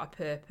emotions have got a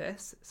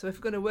purpose. So if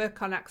we're going to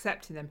work on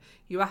accepting them,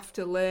 you have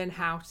to learn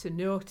how to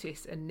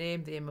notice and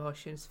name the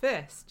emotions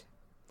first.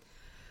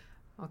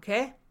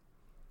 Okay?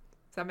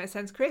 Does that make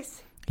sense,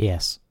 Chris?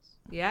 Yes.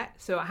 Yeah.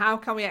 So how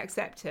can we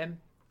accept them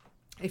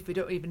if we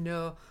don't even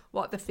know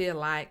what they feel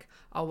like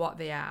or what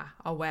they are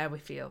or where we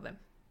feel them?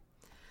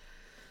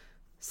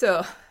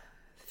 So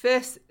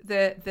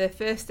the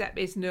first step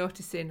is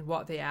noticing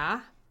what they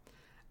are.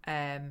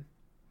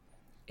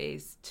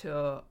 Is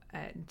to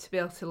be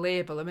able to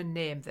label them and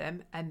name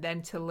them, and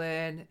then to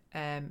learn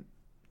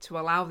to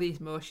allow these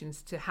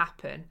emotions to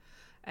happen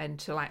and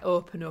to like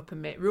open up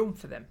and make room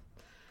for them.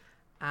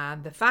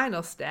 And the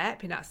final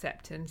step in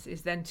acceptance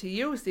is then to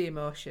use the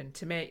emotion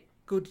to make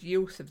good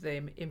use of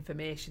the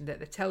information that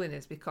they're telling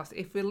us, because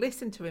if we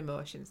listen to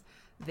emotions,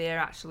 they're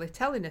actually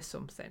telling us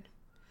something,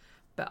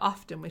 but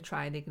often we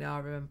try and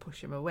ignore them and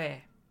push them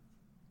away.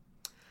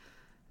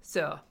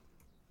 So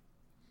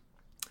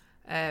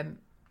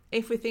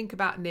if we think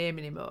about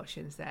naming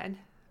emotions, then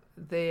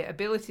the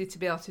ability to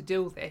be able to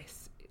do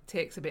this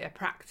takes a bit of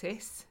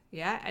practice,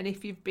 yeah? And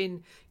if you've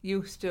been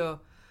used to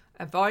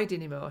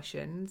avoiding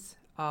emotions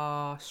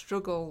or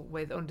struggle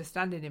with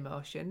understanding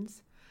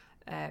emotions,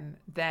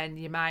 then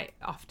you might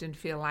often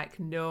feel like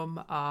numb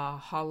or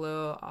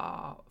hollow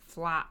or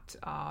flat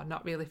or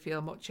not really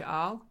feel much at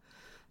all.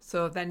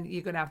 So then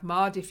you're going to have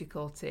more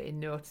difficulty in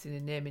noticing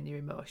and naming your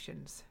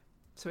emotions.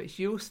 So it's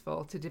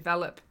useful to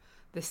develop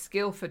the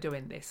skill for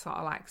doing this, sort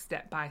of like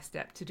step by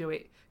step, to do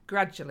it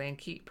gradually and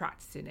keep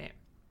practicing it.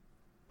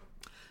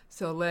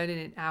 So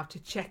learning how to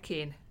check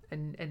in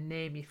and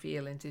name your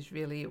feelings is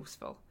really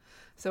useful.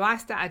 So I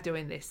started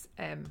doing this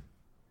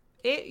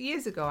 8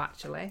 years ago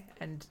actually,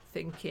 and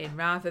thinking,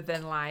 rather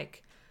than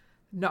like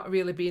not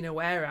really being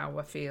aware how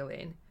we're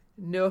feeling,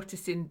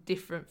 noticing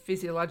different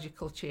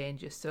physiological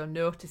changes. So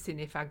noticing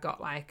if I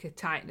got like a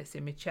tightness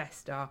in my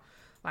chest or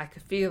like a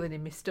feeling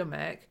in my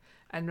stomach,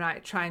 and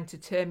trying to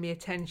turn my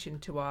attention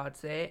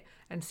towards it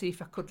and see if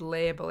I could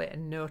label it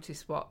and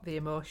notice what the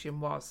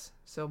emotion was.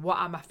 So what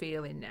am I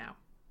feeling now?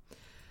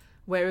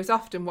 Whereas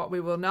often what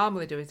we will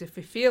normally do is if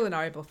we feel an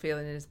horrible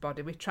feeling in his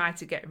body, we try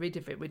to get rid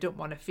of it. We don't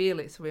want to feel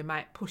it, so we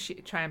might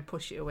try and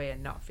push it away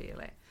and not feel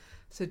it.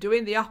 So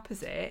doing the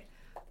opposite,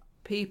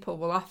 people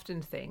will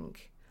often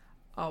think,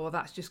 oh, well,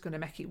 that's just going to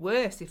make it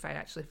worse if I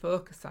actually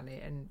focus on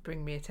it and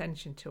bring my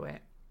attention to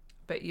it.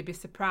 But you'd be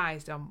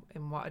surprised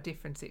in what a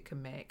difference it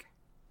can make.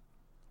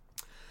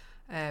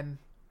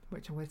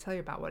 Which I'm going to tell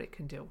you about what it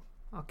can do.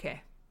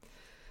 Okay.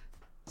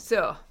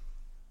 So,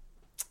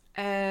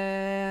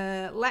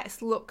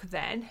 let's look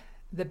then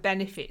the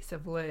benefits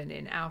of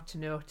learning how to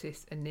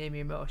notice and name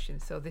your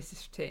emotions. So this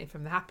is taken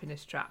from the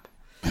Happiness Trap.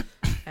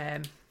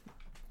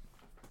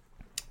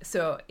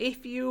 So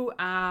if you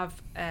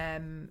have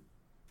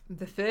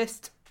the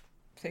first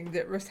thing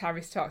that Russ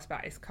Harris talks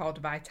about is called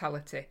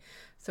vitality.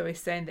 So he's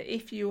saying that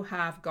if you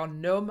have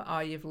gone numb,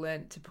 or you've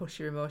learnt to push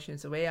your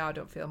emotions away, or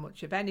don't feel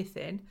much of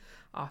anything,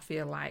 or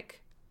feel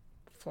like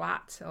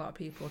flat, a lot of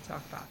people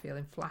talk about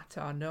feeling flat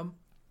or numb,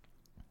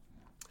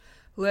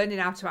 learning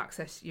how to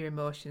access your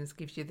emotions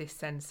gives you this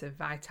sense of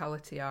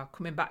vitality or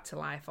coming back to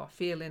life or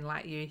feeling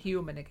like you're a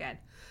human again.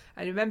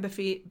 And remember,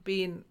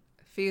 feeling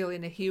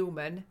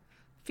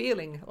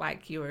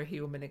like you're a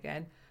human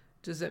again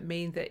doesn't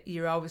mean that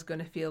you're always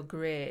going to feel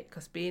great,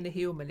 because being a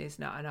human is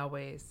not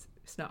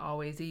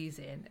always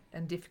easy,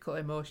 and difficult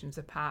emotions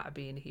are part of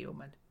being a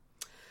human.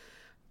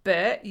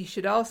 But you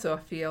should also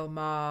feel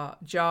more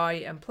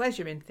joy and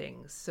pleasure in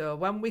things. So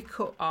when we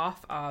cut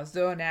off or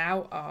zone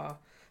out or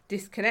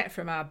disconnect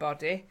from our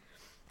body,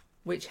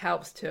 which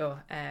helps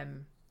to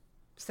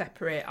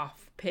separate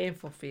off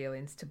painful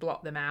feelings, to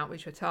block them out,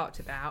 which we talked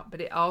about, but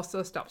it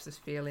also stops us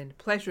feeling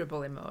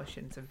pleasurable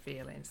emotions and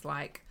feelings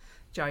like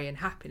joy and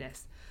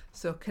happiness.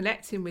 So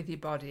connecting with your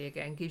body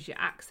again gives you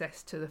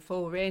access to the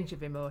full range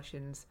of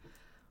emotions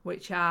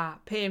which are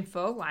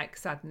painful, like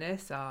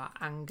sadness or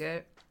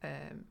anger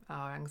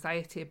or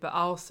anxiety, but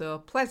also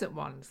pleasant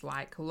ones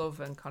like love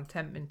and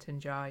contentment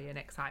and joy and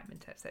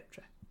excitement,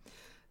 etc.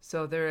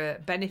 So there are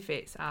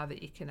benefits are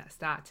that you can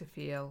start to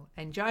feel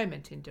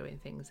enjoyment in doing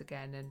things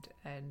again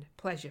and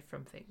pleasure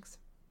from things.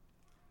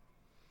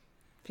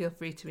 Feel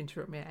free to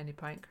interrupt me at any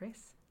point,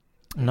 Chris.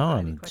 No,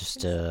 I'm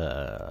just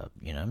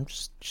I'm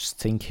just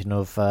thinking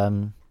of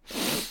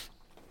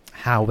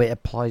how it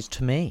applies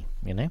to me,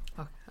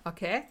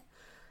 Okay.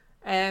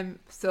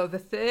 So the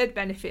third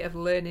benefit of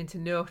learning to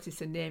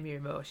notice and name your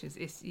emotions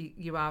is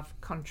you have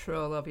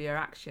control over your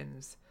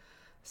actions.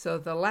 So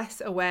the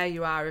less aware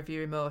you are of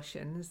your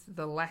emotions,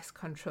 the less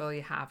control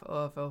you have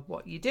over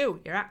what you do,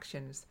 your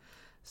actions.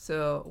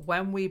 So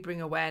when we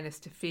bring awareness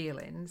to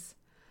feelings,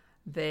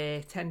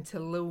 they tend to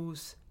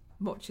lose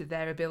much of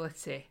their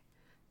ability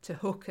to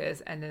hook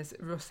us and, as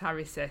Russ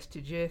Harris says,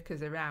 to jerk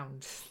us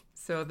around.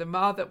 So the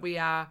more that we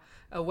are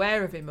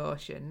aware of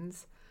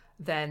emotions,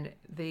 then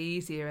the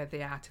easier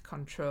they are to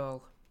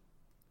control.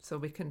 So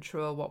we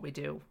control what we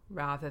do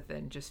rather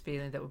than just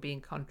feeling that we're being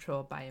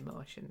controlled by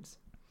emotions.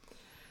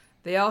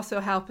 They also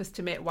help us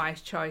to make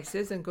wise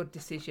choices and good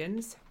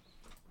decisions.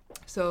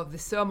 So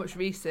there's so much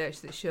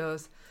research that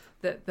shows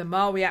that the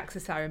more we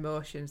access our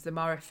emotions, the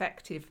more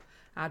effective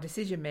our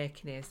decision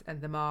making is,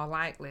 and the more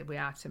likely we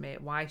are to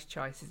make wise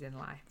choices in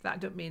life. That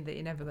doesn't mean that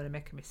you're never going to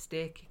make a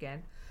mistake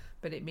again,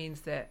 but it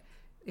means that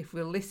if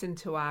we listen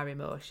to our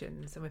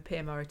emotions and we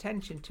pay more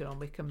attention to them,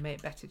 we can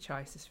make better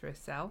choices for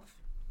ourselves.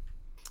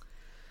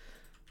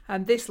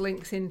 And this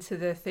links into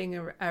the thing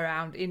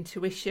around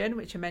intuition,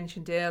 which I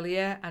mentioned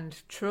earlier, and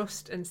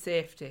trust and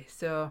safety.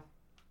 So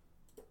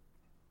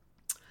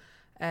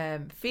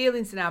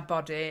feelings in our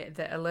body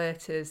that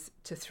alert us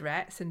to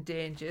threats and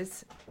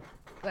dangers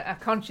that our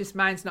conscious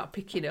mind's not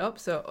picking up,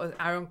 so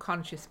our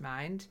unconscious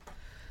mind.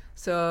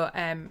 So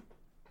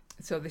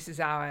this is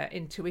our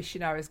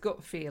intuition, our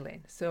gut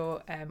feeling.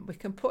 So we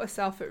can put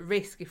ourselves at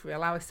risk if we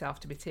allow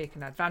ourselves to be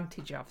taken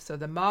advantage of. So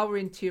the more we're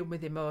in tune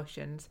with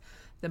emotions,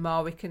 the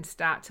more we can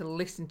start to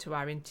listen to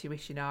our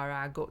intuition or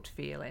our gut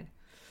feeling.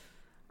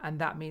 And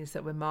that means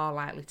that we're more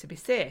likely to be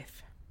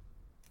safe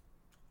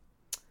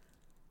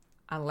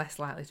and less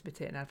likely to be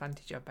taken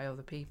advantage of by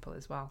other people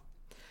as well.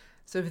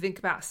 So if you think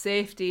about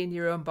safety in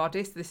your own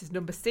body, so this is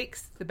number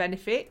 6, the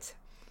benefit.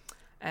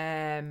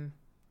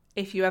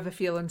 If you ever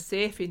feel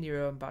unsafe in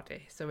your own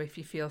body, so if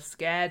you feel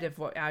scared of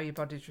how your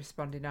body's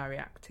responding or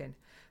reacting,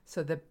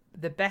 so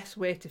the best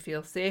way to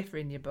feel safer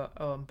in your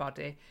own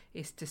body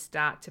is to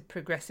start to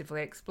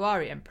progressively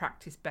explore it and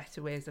practice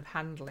better ways of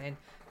handling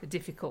the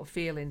difficult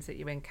feelings that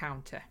you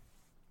encounter.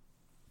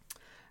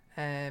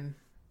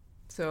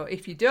 So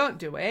if you don't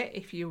do it,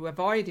 if you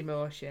avoid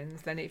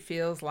emotions, then it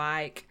feels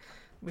like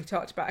you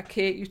talked about a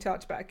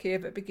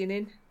cave at the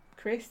beginning,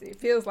 Chris. It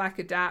feels like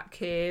a dark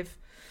cave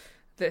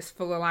that's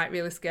full of like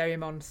really scary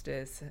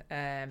monsters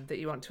that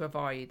you want to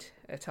avoid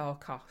at all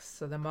costs.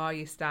 So the more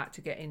you start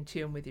to get in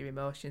tune with your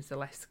emotions, the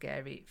less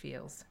scary it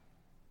feels.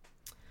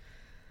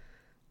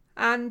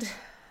 And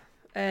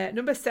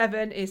number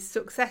 7 is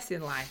success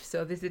in life.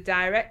 So there's a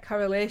direct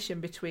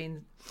correlation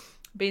between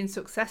being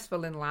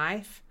successful in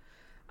life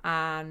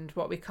and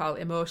what we call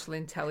emotional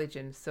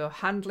intelligence. So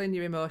handling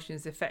your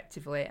emotions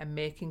effectively and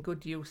making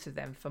good use of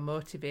them for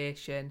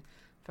motivation,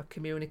 for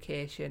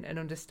communication and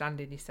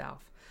understanding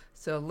yourself.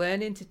 So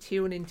learning to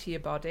tune into your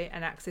body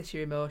and access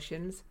your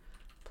emotions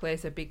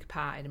plays a big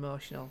part in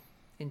emotional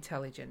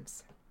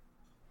intelligence.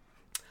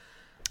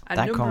 And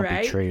that can't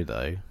 8, be true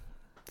though.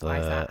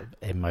 The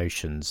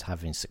emotions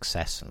having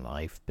success in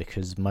life,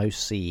 because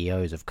most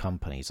CEOs of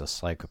companies are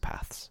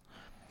psychopaths.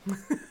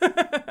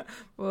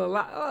 Well,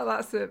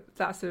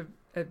 that's a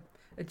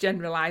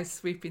generalised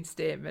sweeping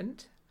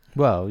statement.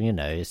 Well,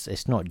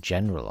 it's not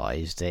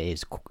generalised. It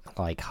is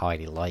like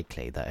highly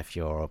likely that if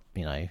you're,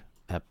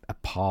 a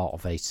part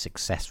of a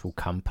successful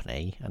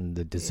company and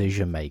the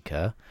decision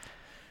maker,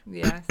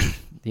 yes,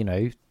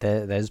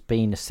 there's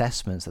been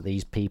assessments that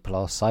these people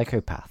are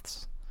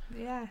psychopaths.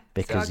 Yeah,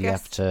 because you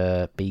have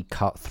to be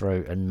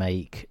cutthroat and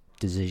make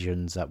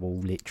decisions that will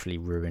literally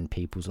ruin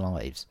people's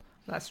lives.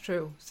 That's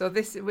true. So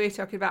we're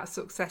talking about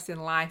success in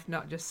life,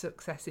 not just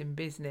success in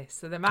business.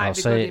 So there might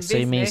be good in business. So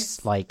you mean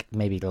like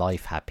maybe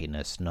life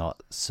happiness,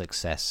 not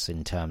success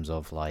in terms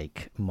of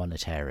like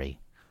monetary.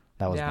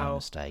 That was my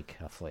mistake.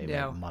 I thought you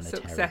meant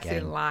monetary success gain.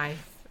 in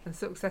life. And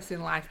success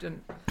in life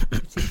doesn't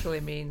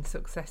particularly mean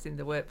success in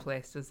the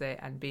workplace, does it?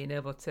 And being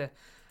able to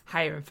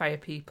hire and fire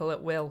people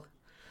at will.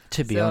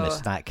 To be honest,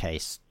 in that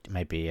case,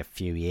 maybe a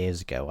few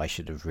years ago, I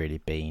should have really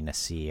been a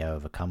CEO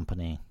of a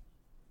company.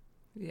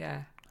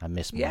 Yeah. I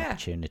missed my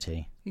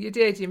opportunity. You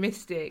did. You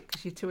missed it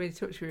because you're too in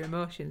touch with your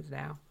emotions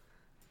now.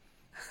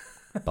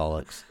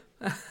 Bollocks.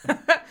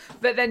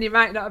 But then you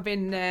might not have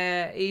been,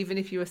 even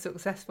if you were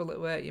successful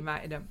at work, you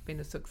might not have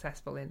been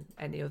successful in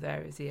any other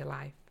areas of your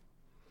life.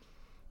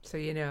 So,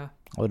 I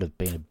would have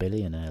been a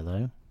billionaire,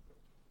 though.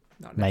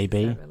 Not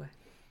maybe. Necessarily.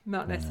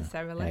 Not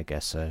necessarily. Yeah, I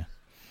guess so.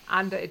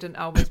 And it doesn't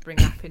always bring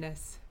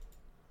happiness.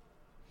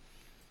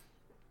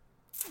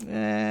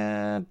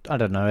 I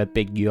don't know. A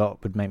big yacht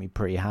would make me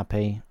pretty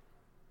happy.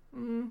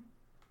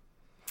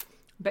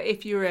 But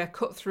if you're a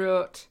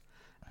cutthroat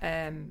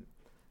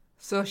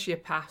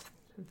sociopath,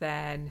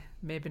 then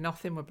maybe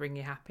nothing will bring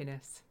you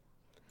happiness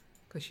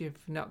because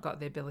you've not got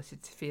the ability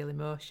to feel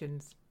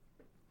emotions.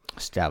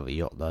 Still have a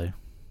yacht, though.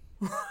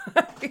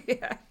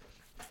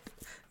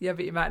 Yeah,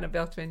 but you might not be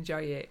able to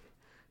enjoy it.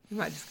 You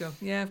might just go,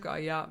 yeah, I've got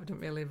a yacht, but don't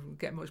really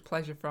get much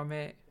pleasure from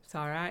it. It's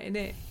all right, isn't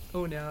it?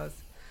 Who knows?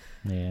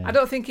 Yeah. I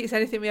don't think it's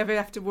anything we ever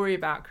have to worry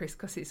about, Chris,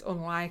 because it's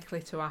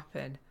unlikely to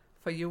happen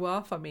for you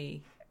or for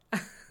me.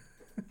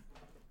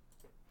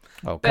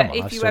 Oh, come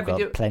on, I've still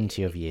got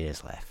plenty of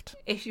years left.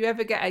 If you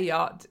ever get a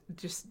yacht,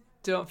 just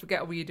don't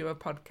forget who you do a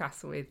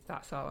podcast with.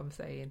 That's all I'm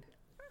saying.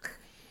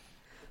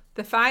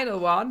 The final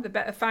one,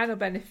 the final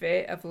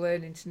benefit of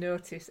learning to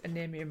notice and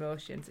name your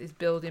emotions is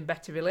building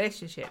better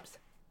relationships.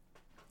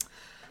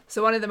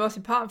 So one of the most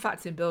important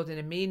factors in building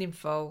a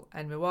meaningful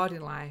and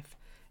rewarding life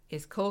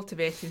is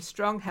cultivating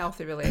strong,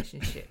 healthy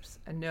relationships,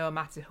 and no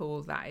matter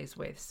who that is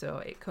with. So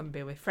it can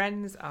be with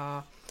friends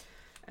or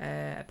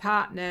a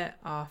partner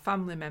or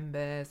family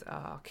members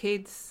or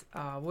kids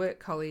or work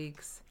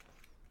colleagues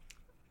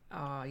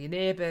or your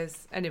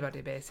neighbours, anybody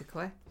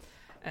basically.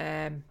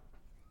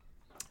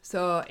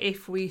 So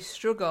if we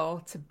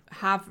struggle to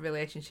have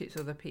relationships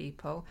with other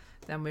people,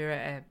 then we're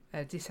at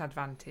a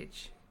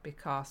disadvantage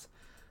because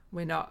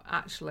we're not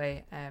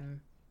actually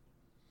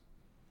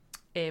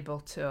able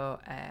to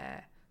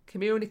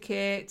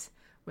communicate.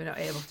 We're not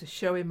able to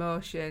show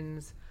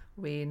emotions.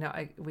 We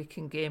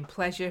can gain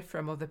pleasure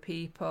from other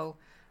people,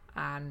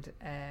 and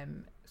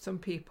some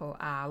people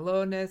are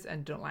loners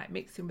and don't like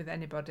mixing with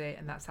anybody,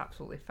 and that's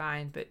absolutely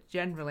fine. But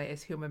generally,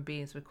 as human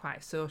beings, we're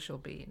quite social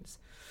beings.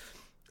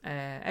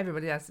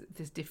 Everybody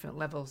there's different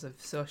levels of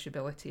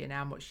sociability and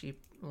how much you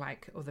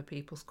like other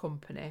people's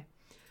company.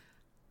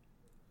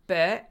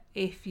 But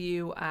if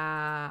you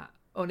are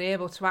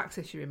unable to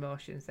access your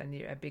emotions, then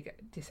you're at a big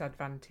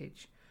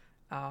disadvantage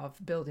of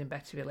building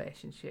better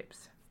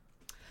relationships.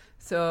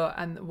 So,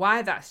 and why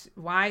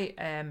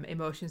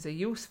emotions are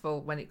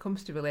useful when it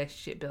comes to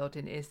relationship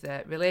building is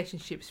that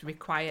relationships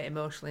require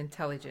emotional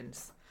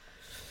intelligence.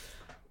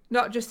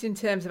 Not just in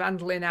terms of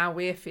handling how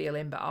we're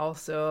feeling, but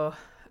also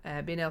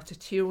being able to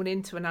tune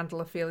into and handle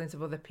the feelings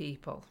of other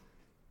people.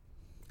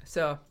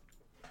 So,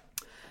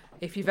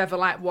 if you've ever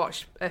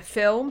watched a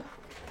film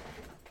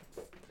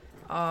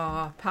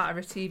or part of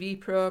a TV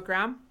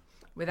programme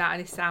without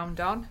any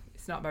sound on,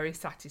 it's not very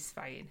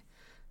satisfying.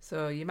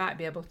 So you might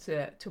be able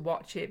to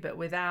watch it, but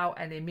without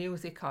any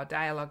music or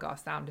dialogue or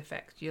sound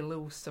effects, you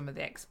lose some of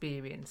the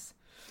experience.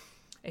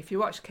 If you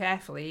watch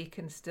carefully, you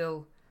can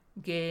still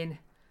get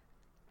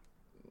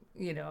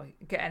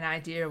an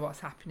idea of what's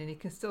happening. You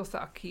can still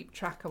sort of keep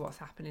track of what's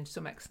happening to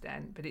some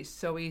extent, but it's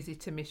so easy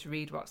to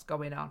misread what's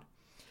going on.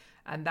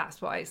 And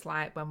that's what it's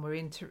like when we're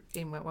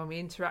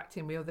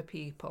interacting with other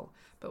people,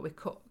 but we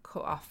cut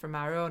off from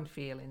our own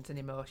feelings and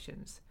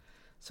emotions.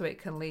 So it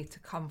can lead to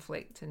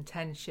conflict and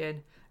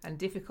tension and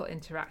difficult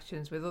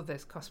interactions with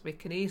others because we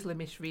can easily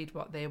misread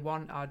what they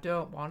want or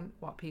don't want,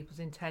 what people's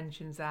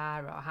intentions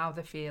are or how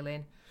they're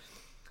feeling,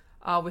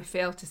 or we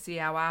fail to see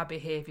how our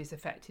behaviour is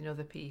affecting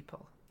other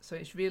people. So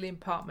it's really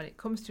important when it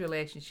comes to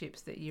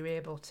relationships that you're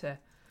able to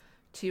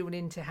tune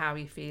into how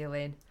you're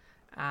feeling,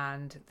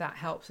 and that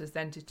helps us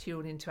then to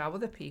tune into how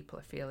other people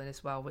are feeling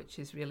as well, which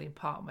is really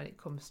important when it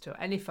comes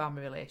to any form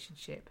of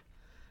relationship,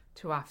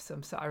 to have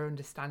some sort of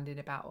understanding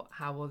about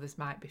how others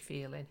might be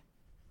feeling.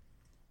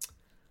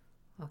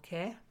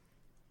 Okay.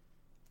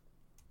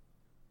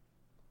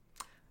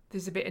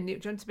 There's a bit of do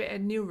you want a bit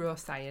of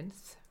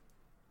neuroscience?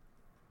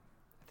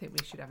 I think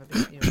we should have a bit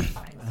of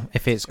neuroscience.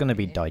 If it's going to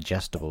be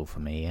digestible for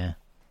me, yeah.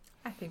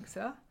 I think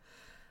so.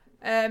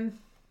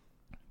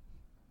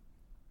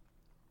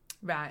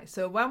 Right,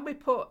 so when we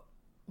put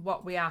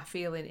what we are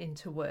feeling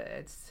into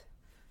words,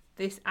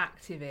 this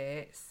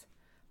activates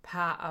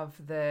part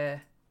of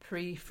the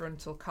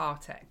prefrontal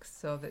cortex.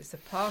 So that's a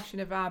portion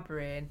of our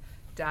brain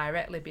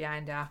directly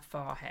behind our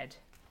forehead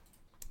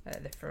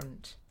at the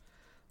front.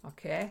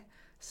 Okay,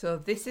 so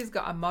this has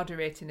got a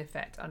moderating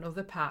effect on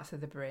other parts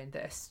of the brain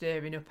that are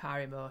stirring up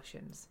our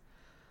emotions.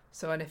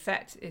 So an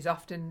effect is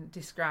often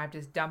described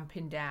as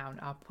damping down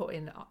or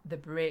putting the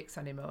brakes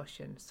on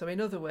emotions. So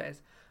in other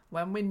words,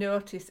 when we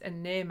notice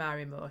and name our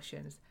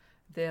emotions,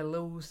 they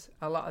lose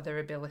a lot of their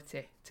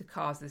ability to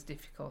cause us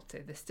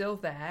difficulty. They're still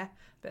there,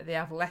 but they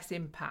have less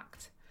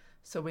impact.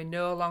 So we're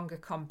no longer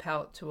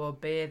compelled to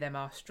obey them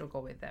or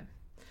struggle with them.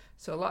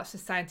 So lots of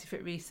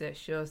scientific research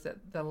shows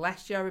that the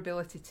less your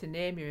ability to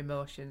name your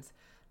emotions,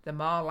 the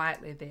more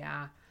likely they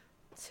are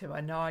to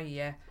annoy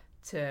you,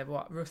 to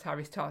what Russ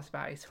Harris talks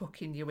about is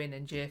hooking you in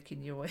and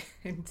jerking you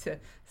into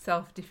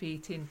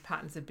self-defeating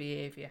patterns of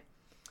behaviour.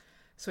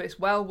 So it's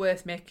well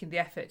worth making the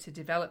effort to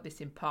develop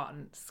this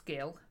important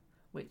skill,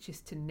 which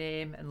is to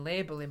name and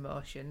label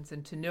emotions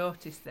and to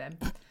notice them,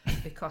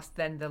 because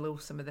then they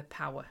lose some of the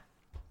power.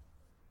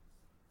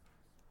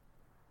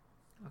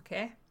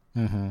 Okay?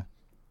 Mm-hmm.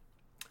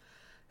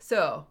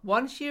 So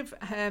once you've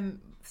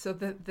so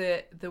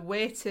the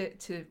way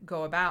to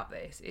go about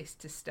this is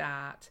to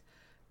start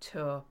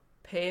to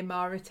pay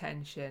more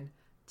attention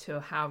to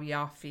how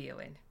you're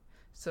feeling.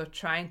 So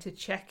trying to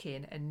check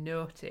in and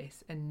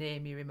notice and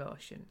name your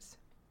emotions.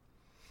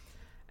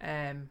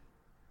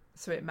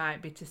 So it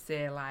might be to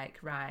say like,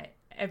 right,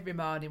 every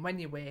morning when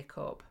you wake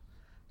up,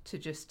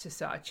 to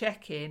sort of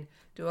check in,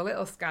 do a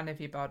little scan of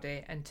your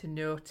body and to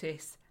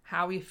notice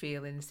how you're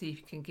feeling and see if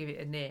you can give it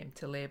a name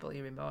to label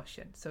your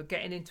emotion. So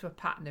getting into a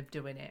pattern of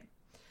doing it.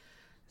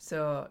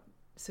 So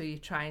you're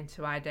trying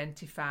to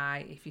identify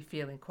if you're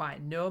feeling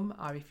quite numb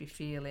or if you're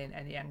feeling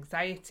any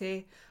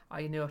anxiety,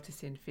 or you're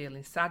noticing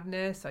feeling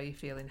sadness, or you're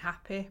feeling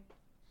happy.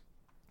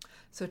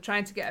 So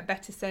trying to get a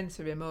better sense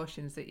of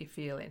emotions that you're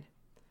feeling.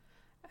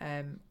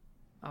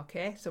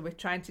 Okay, so we're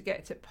trying to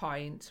get to a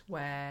point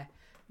where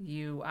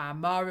you are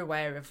more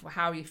aware of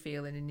how you're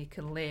feeling and you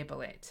can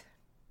label it.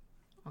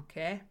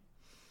 Okay.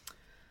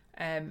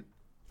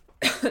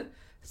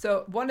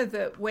 So one of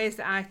the ways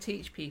that I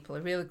teach people,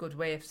 a really good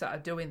way of sort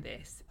of doing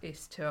this,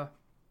 is to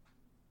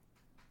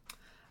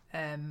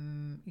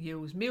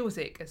use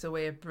music as a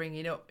way of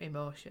bringing up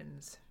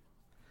emotions,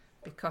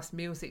 because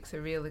music's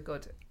a really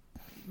good.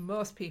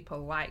 Most people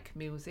like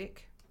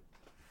music,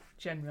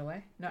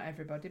 generally, not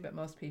everybody, but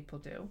most people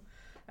do,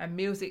 and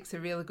music's a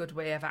really good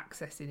way of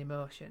accessing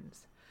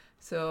emotions.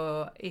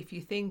 So if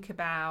you think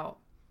about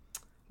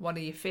one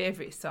of your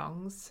favourite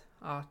songs,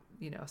 or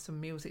some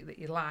music that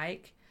you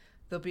like,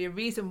 there'll be a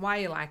reason why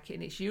you like it,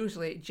 and it's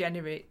usually it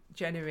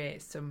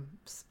generates some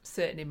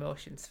certain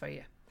emotions for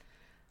you.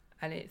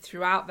 And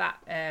throughout that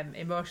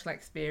emotional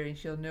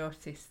experience, you'll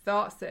notice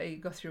thoughts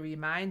that go through your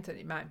mind, and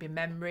it might be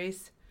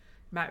memories,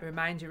 it might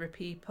remind you of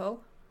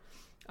people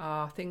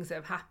or things that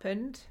have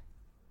happened.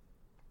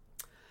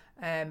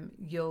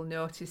 You'll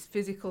notice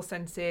physical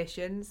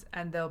sensations,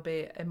 and there'll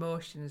be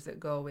emotions that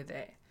go with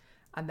it.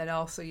 And then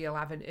also you'll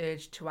have an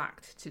urge to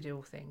act, to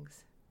do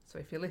things. So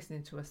if you're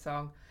listening to a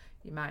song,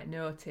 you might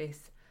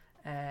notice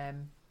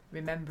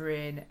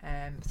remembering.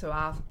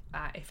 So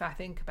if I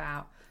think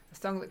about the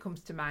song that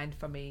comes to mind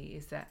for me,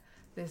 is that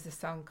there's a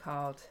song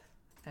called,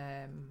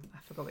 I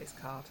forgot what it's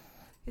called.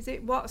 Is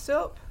it What's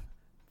Up?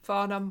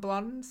 Four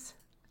Non-Blondes?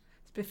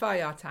 It's before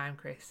your time,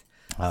 Chris.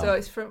 Oh. So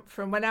it's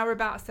from when I was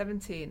about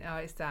 17. Oh,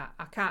 it's that.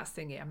 I can't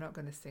sing it. I'm not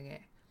going to sing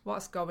it.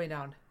 What's going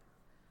on?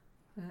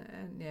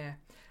 Yeah,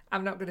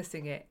 I'm not going to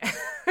sing it.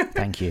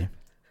 Thank you.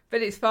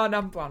 But it's Four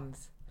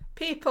Non-Blondes.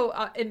 People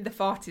in the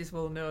 40s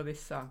will know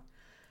this song.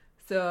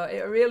 So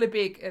it was really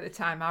big at the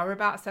time. I was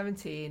about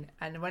 17.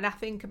 And when I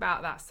think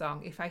about that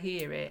song, if I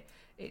hear it,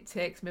 it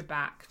takes me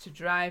back to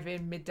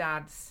driving my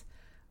dad's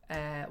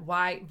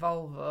white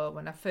Volvo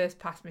when I first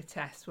passed my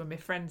test with my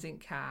friends in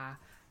car,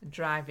 and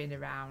driving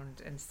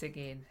around and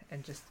singing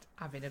and just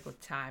having a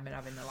good time and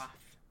having a laugh.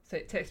 So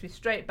it takes me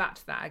straight back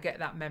to that. I get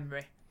that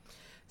memory.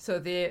 So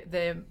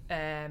the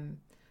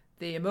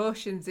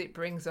emotions it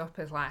brings up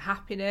is like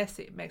happiness.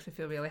 It makes me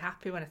feel really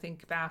happy when I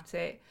think about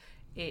it.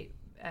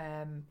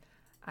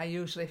 I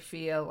usually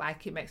feel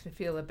like it makes me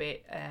feel a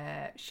bit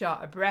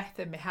short of breath,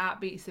 and my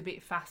heart beats a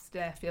bit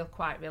faster. I feel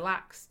quite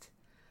relaxed.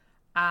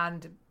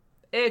 And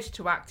urge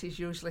to act is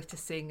usually to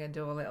sing and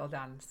do a little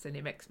dance, and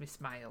it makes me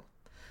smile.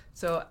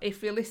 So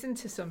if you listen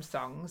to some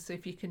songs,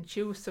 if you can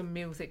choose some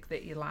music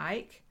that you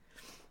like,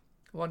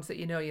 ones that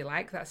you know you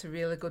like, that's a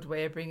really good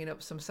way of bringing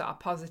up some sort of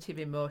positive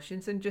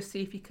emotions, and just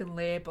see if you can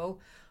label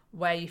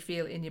where you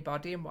feel it in your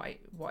body and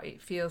what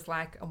it feels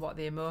like and what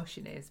the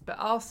emotion is. But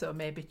also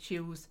maybe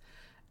choose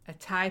a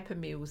type of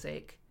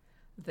music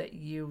that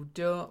you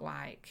don't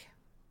like.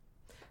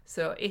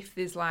 So if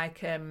there's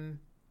like, so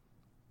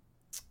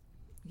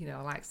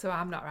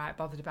I'm not right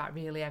bothered about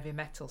really heavy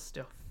metal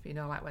stuff,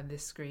 like when they're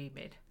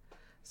screaming.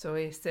 So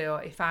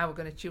if I were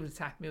going to choose a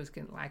type of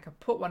music, I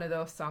put one of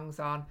those songs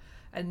on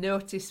and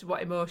notice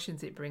what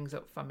emotions it brings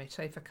up for me.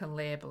 So if I can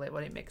label it,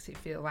 what it makes it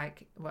feel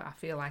like, what I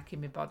feel like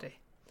in my body.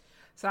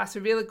 So that's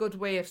a really good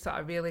way of sort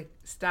of really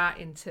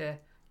starting to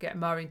get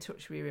more in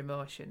touch with your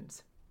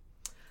emotions.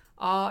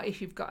 Or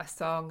if you've got a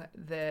song,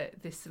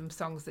 there's some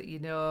songs that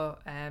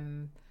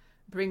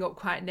bring up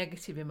quite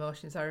negative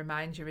emotions or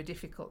remind you of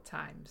difficult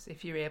times.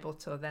 If you're able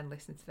to then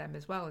listen to them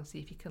as well and see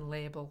if you can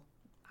label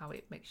how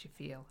it makes you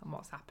feel and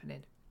what's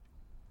happening.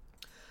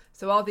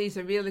 So all these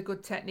are really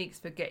good techniques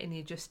for getting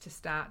you just to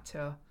start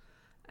to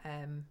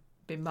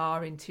be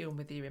more in tune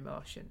with your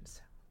emotions.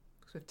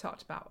 Because we've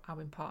talked about how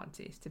important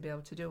it is to be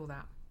able to do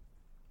that.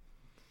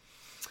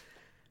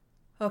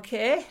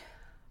 Okay,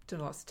 done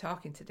lots of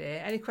talking today.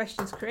 Any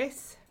questions,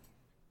 Chris?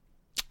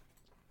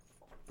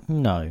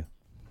 No.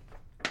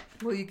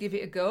 Will you give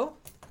it a go?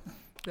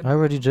 I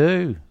already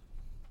do.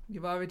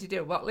 You already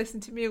do? What, listen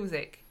to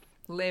music?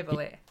 Label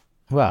it?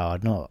 Well,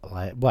 no,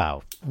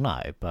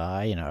 but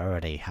I,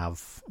 already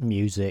have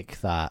music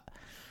that,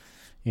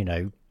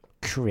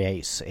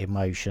 creates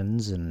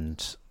emotions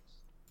and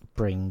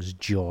brings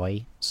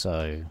joy.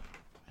 So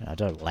I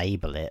don't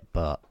label it,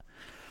 but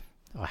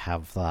I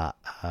have that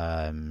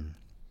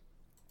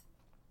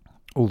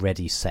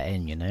already set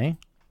in,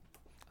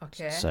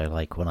 Okay. So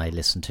like when I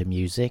listen to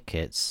music,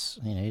 it's,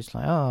 it's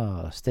like,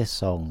 oh, it's this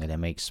song and it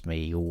makes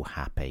me all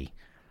happy.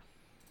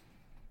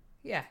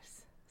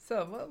 Yes.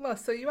 So, well,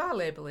 so you are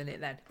labelling it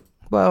then?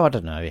 Well, I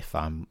don't know if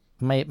I'm,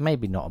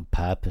 maybe not on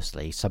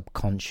purposely,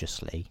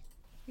 subconsciously.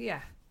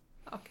 Yeah.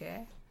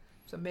 Okay.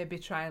 So maybe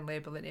try and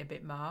label it a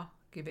bit more.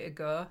 Give it a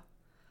go.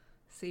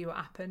 See what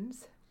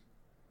happens.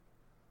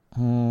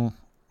 Well,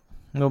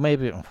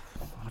 maybe,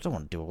 I don't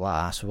want to do all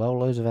that. That's well,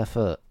 loads of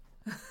effort.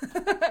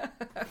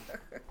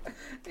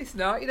 It's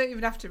not. You don't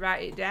even have to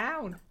write it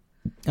down.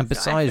 And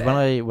besides,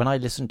 when I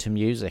listen to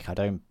music, I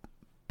don't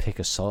pick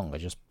a song. I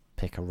just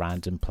pick a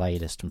random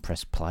playlist and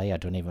press play. I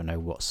don't even know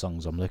what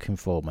songs I'm looking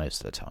for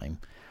most of the time.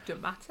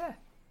 Don't matter.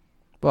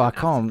 Well, I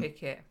can't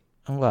pick it.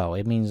 Well,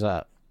 it means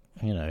that,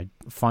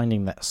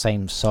 finding that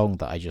same song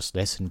that I just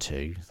listened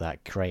to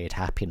that created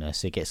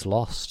happiness, it gets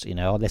lost.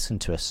 I'll listen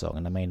to a song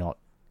and I may not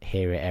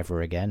hear it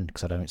ever again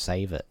because I don't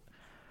save it.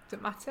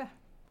 Don't matter.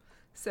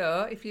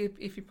 So if you're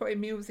putting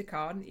music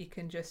on, you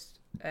can just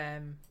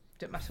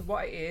don't matter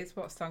what it is,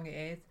 what song it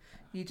is,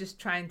 you're just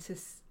trying to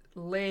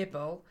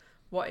label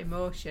what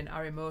emotion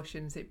or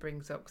emotions it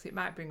brings up, because it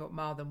might bring up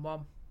more than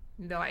one.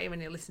 Like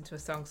when you listen to a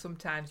song,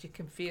 sometimes you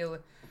can feel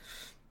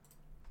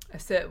a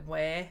certain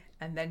way,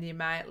 and then you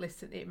might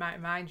listen, it might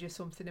remind you of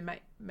something, it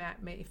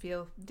might make you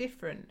feel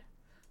different.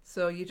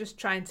 So you're just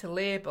trying to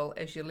label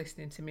as you're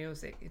listening to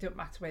music. It don't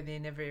matter whether you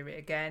never hear it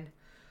again,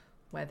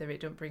 whether it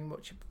don't bring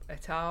much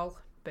at all,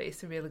 but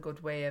it's a really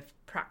good way of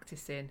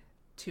practicing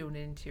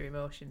tuning into your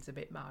emotions a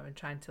bit more and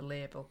trying to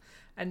label,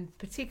 and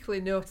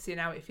particularly noticing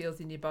how it feels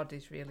in your body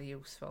is really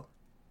useful,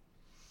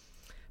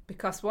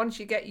 because once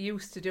you get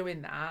used to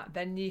doing that,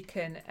 then you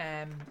can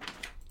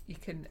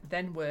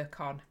then work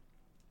on,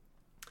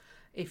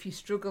 if you're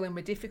struggling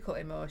with difficult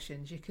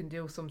emotions, you can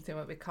do something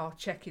what we call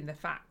checking the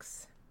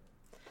facts.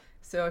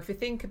 So if you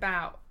think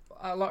about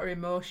a lot of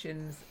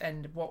emotions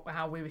and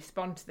how we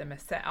respond to them are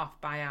set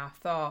off by our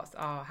thoughts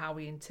or how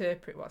we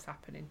interpret what's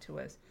happening to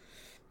us,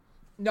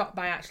 not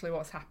by actually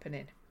what's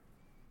happening.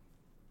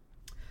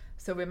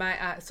 So we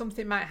might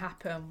something might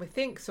happen, we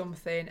think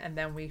something and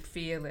then we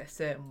feel a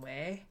certain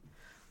way,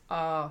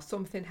 or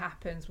something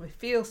happens, we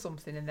feel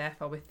something and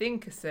therefore we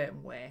think a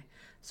certain way.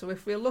 So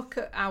if we look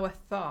at our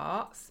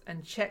thoughts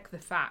and check the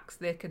facts,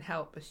 they can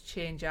help us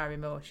change our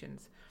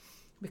emotions.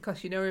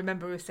 Because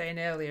remember we were saying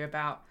earlier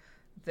about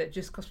that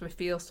just because we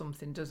feel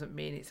something doesn't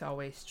mean it's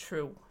always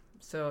true.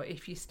 So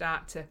if you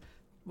start to,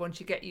 once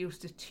you get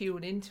used to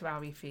tune into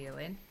how you're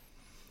feeling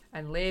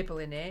and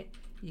labelling it,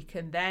 you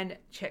can then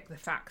check the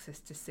facts as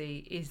to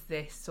see, is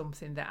this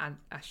something that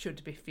I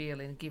should be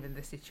feeling given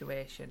the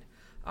situation,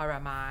 or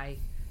am I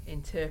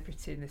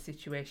interpreting the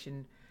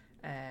situation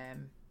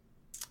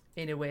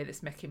in a way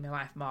that's making my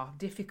life more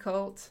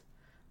difficult?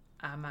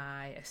 Am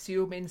I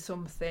assuming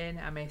something?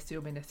 Am I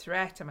assuming a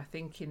threat? Am I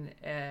thinking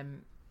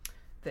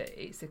that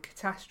it's a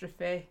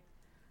catastrophe?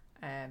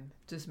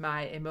 Does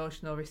my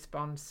emotional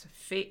response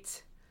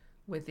fit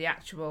with the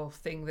actual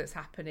thing that's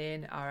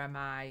happening, or am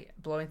I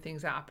blowing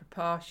things out of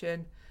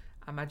proportion?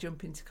 Am I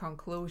jumping to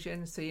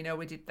conclusions? So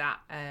we did that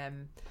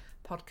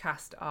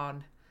podcast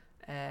on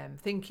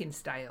thinking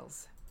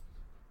styles.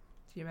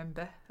 Do you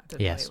remember? I don't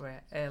know. Yes. It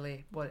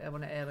were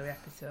one of the earlier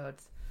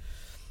episodes.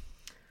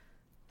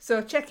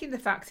 So checking the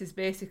facts is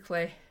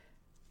basically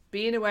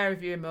being aware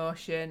of your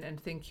emotion and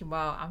thinking,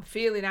 well, I'm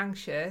feeling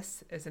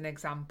anxious, as an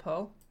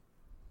example.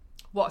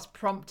 What's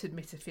prompted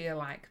me to feel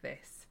like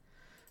this?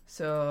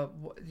 So,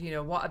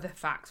 what are the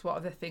facts? What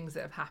are the things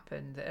that have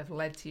happened that have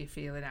led to you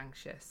feeling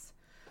anxious?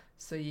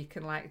 So you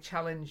can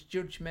challenge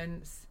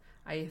judgments.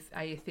 Are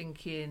you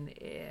thinking,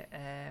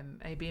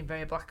 are you being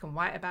very black and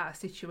white about a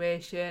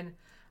situation?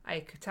 Are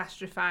you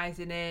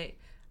catastrophizing it?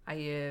 Are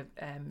you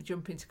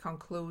jumping to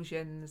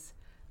conclusions?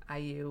 Are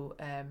you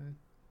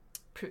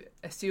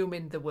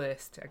assuming the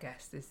worst, I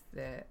guess, is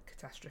the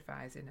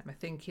catastrophizing? Am I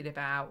thinking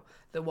about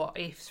the what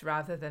ifs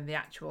rather than the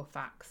actual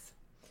facts?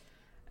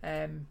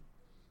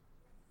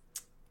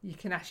 You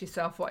can ask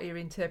yourself, what are your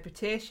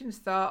interpretations,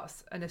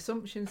 thoughts and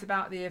assumptions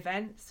about the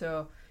event?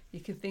 So you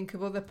can think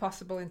of other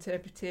possible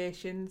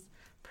interpretations.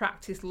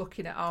 Practice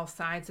looking at all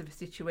sides of a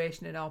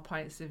situation and all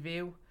points of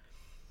view.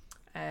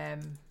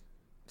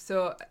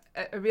 So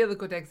a really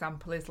good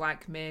example is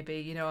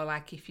maybe,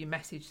 if you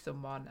message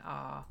someone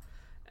or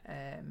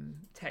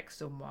text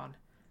someone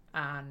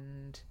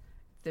and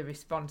the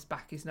response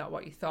back is not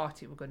what you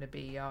thought it were going to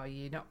be, or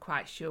you're not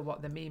quite sure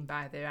what they mean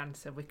by their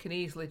answer, we can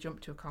easily jump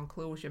to a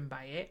conclusion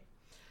by it.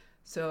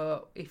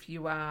 So if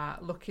you are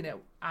looking at,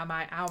 how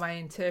am I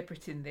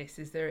interpreting this?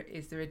 Is there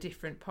a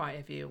different point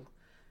of view?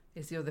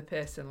 Is the other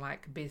person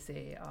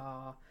busy,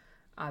 or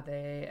are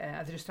they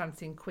just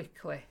answering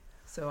quickly?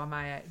 So am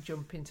I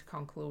jumping to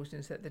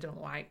conclusions that they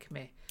don't like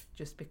me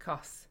just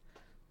because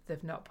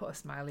they've not put a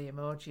smiley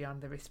emoji on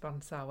the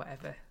response or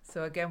whatever?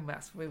 So again,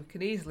 we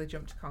can easily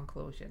jump to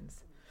conclusions.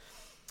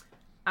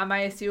 Am I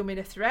assuming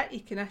a threat? You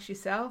can ask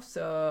yourself.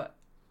 So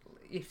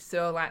if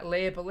so,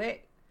 label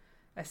it.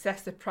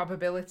 assess the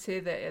probability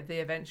that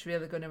the event's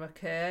really going to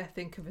occur.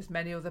 Think of as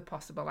many other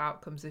possible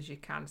outcomes as you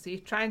can. So you're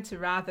trying to,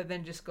 rather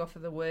than just go for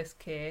the worst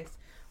case,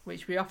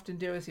 which we often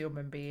do as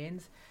human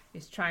beings,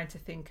 is trying to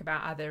think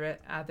about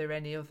are there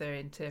any other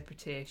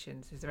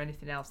interpretations? Is there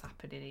anything else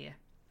happening here?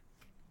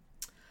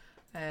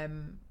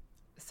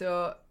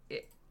 So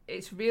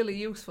it's really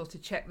useful to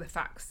check the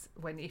facts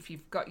if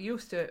you've got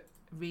used to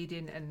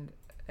reading and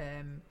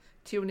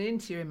tuning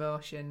into your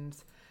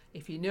emotions.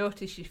 If you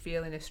notice you're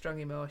feeling a strong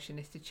emotion,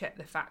 is to check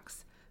the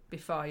facts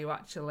before you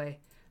actually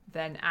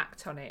then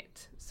act on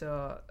it.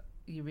 So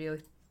you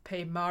really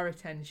pay more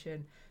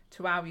attention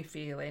to how you're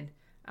feeling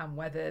and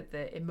whether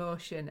the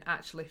emotion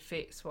actually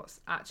fits what's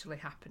actually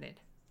happening.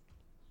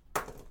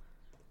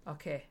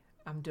 Okay,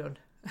 I'm done.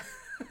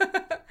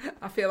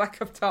 I feel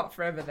like I've talked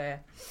forever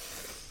there.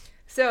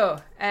 So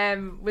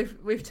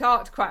we've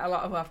talked quite a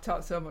lot. I've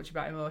talked so much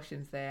about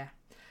emotions there.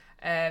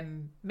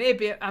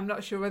 Maybe I'm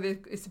not sure whether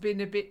it's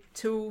been a bit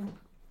too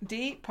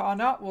deep or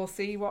not. We'll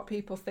see what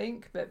people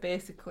think. But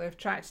basically, I've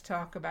tried to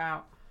talk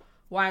about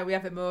why we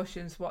have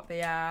emotions, what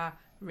they are,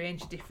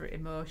 range of different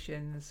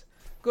emotions.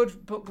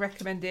 Good book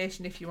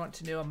recommendation if you want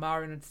to know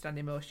more and understand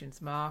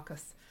emotions more,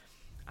 because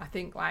I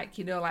think, like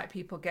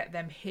people get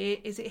them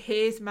is it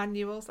Hayes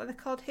manuals? Are they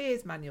called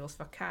Hayes manuals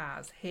for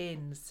cars?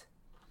 Haynes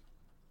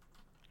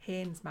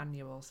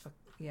manuals for,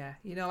 yeah,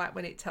 like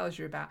when it tells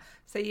you about,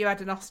 say you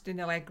had an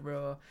Austin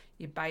Allegro,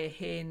 you buy a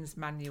Haynes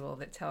manual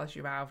that tells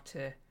you how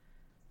to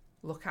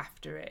look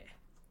after it.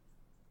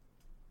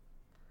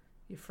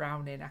 You're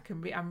frowning.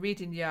 I'm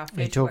reading your facial.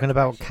 Are you talking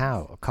about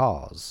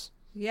cars?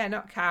 Yeah,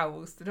 not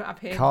cows. They don't have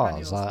Haynes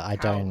cars.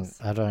 manuals.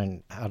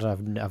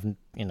 I've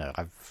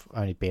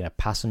only been a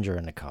passenger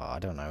in a car. I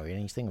don't know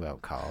anything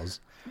about cars.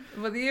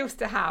 Well, they used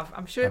to have.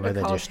 I'm sure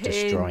they're just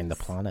Haynes, destroying the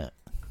planet.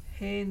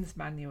 Haynes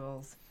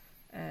manuals.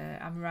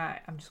 I'm right.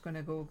 I'm just going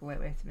to Google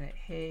it. Wait a minute.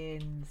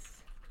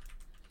 Haynes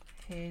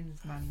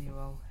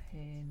manual.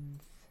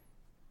 Haynes.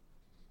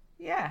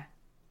 Yeah.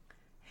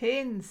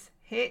 Haynes.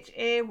 Haynes.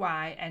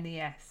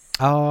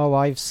 Oh,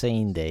 I've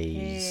seen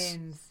these.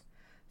 Haynes.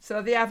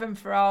 So they have them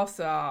for all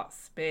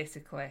sorts,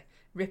 basically.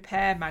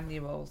 Repair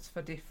manuals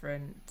for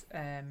different...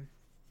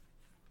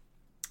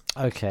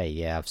 Okay,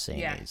 yeah, I've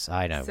seen these.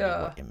 I know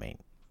what you mean.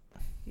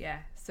 Yeah,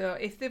 so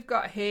if they've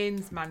got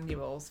Haynes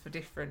manuals for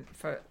different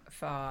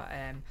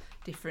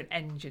different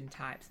engine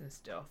types and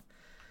stuff,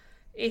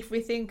 if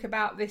we think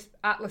about this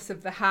Atlas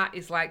of the Heart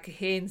is like a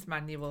Haynes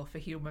manual for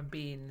human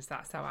beings,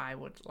 that's how I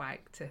would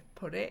like to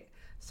put it.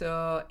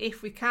 So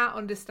if we can't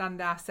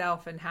understand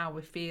ourselves and how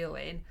we're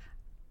feeling,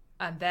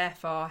 and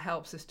therefore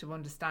helps us to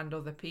understand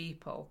other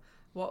people,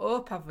 what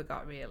hope have we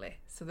got, really?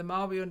 So the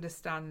more we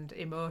understand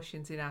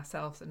emotions in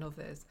ourselves and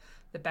others,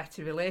 the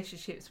better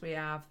relationships we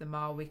have, the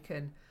more we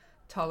can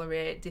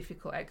tolerate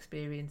difficult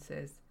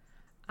experiences,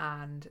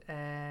 and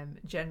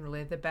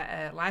generally the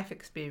better life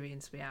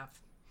experience we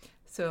have.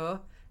 So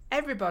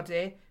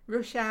everybody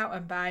rush out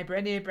and buy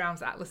Brené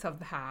Brown's Atlas of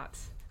the Heart.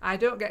 I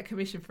don't get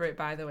commission for it,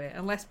 by the way,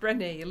 unless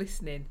Brené, you're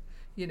listening,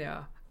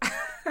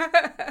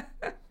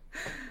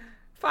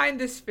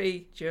 Finder's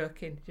fee.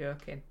 Joking.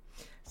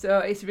 So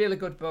it's a really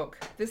good book.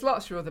 There's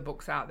lots of other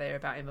books out there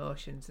about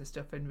emotions and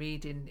stuff, and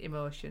reading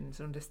emotions,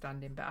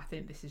 understanding, but I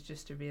think this is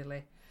just a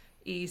really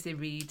easy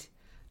read,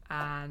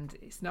 and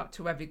it's not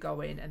too heavy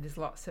going, and there's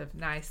lots of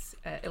nice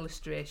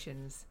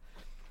illustrations,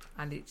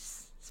 and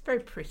it's very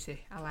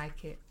pretty. I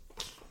like it.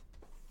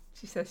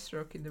 She says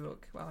stroking the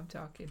book while I'm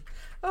talking.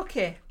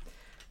 Okay.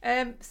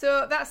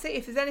 So that's it.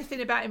 If there's anything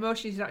about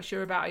emotions you're not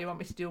sure about or you want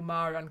me to do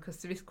more on, because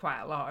there is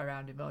quite a lot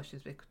around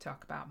emotions we could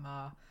talk about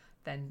more,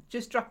 then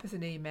just drop us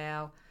an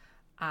email.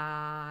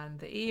 And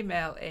the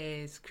email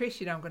is,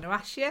 Chris, I'm going to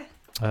ask you.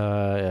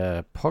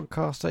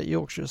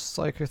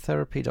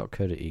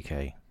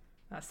 podcast@yorkshirePsychotherapy.co.uk.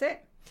 That's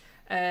it.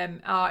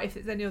 Or if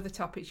there's any other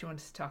topics you want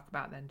us to talk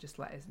about, then just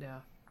let us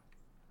know.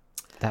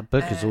 That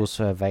book is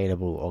also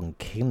available on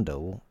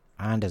Kindle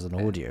and as an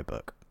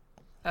audiobook.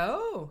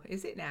 Oh,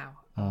 is it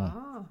now?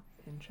 Oh,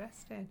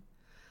 interesting.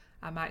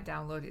 I might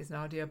download it as an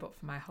audiobook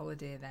for my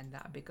holiday then.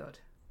 That'd be good.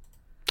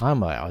 I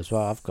might as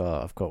well. I've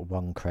got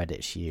 1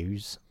 credit to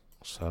use,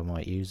 so I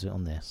might use it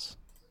on this.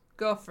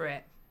 Go for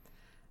it.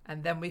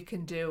 And then we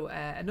can do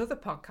another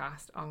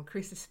podcast on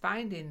Chris's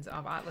findings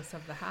of Atlas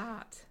of the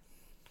Heart.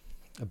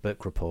 A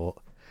book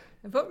report.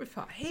 A book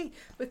report. Hey,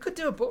 we could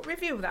do a book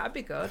review. That'd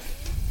be good.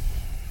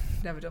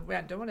 We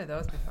haven't done one of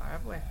those before,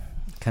 have we?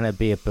 Can it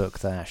be a book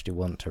that I actually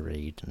want to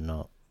read and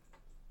not?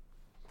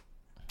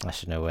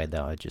 Actually, no way.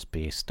 That I'd just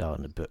be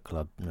starting a book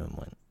club. No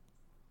one.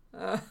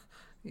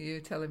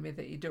 You're telling me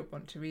that you don't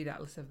want to read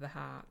Atlas of the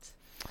Heart?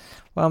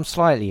 Well, I'm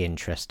slightly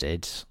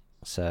interested.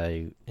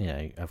 So,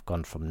 I've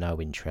gone from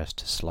no interest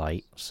to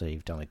slight. So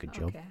you've done a good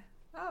job. Okay.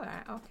 All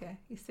right. Okay.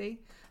 You see,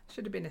 I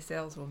should have been a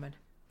saleswoman.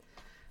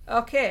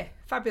 Okay.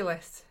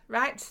 Fabulous.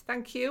 Right.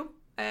 Thank you.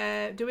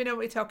 Do we know what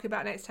we're talking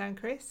about next time,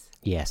 Chris?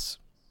 Yes.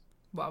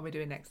 What are we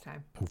doing next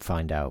time? We'll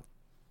find out.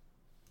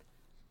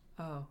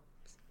 Oh.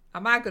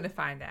 Am I going to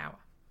find out?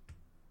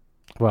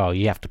 Well,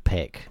 you have to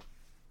pick.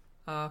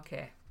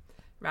 Okay.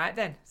 Right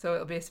then. So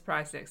it'll be a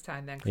surprise next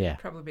time then. 'Cause Yeah.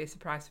 It'll probably be a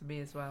surprise for me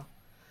as well.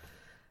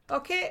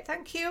 Okay,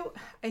 thank you.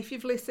 If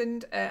you've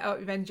listened, I hope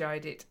you've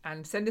enjoyed it.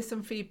 And send us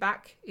some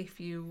feedback if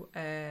you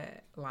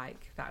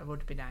like. That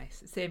would be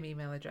nice. Same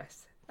email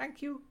address.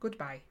 Thank you.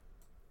 Goodbye.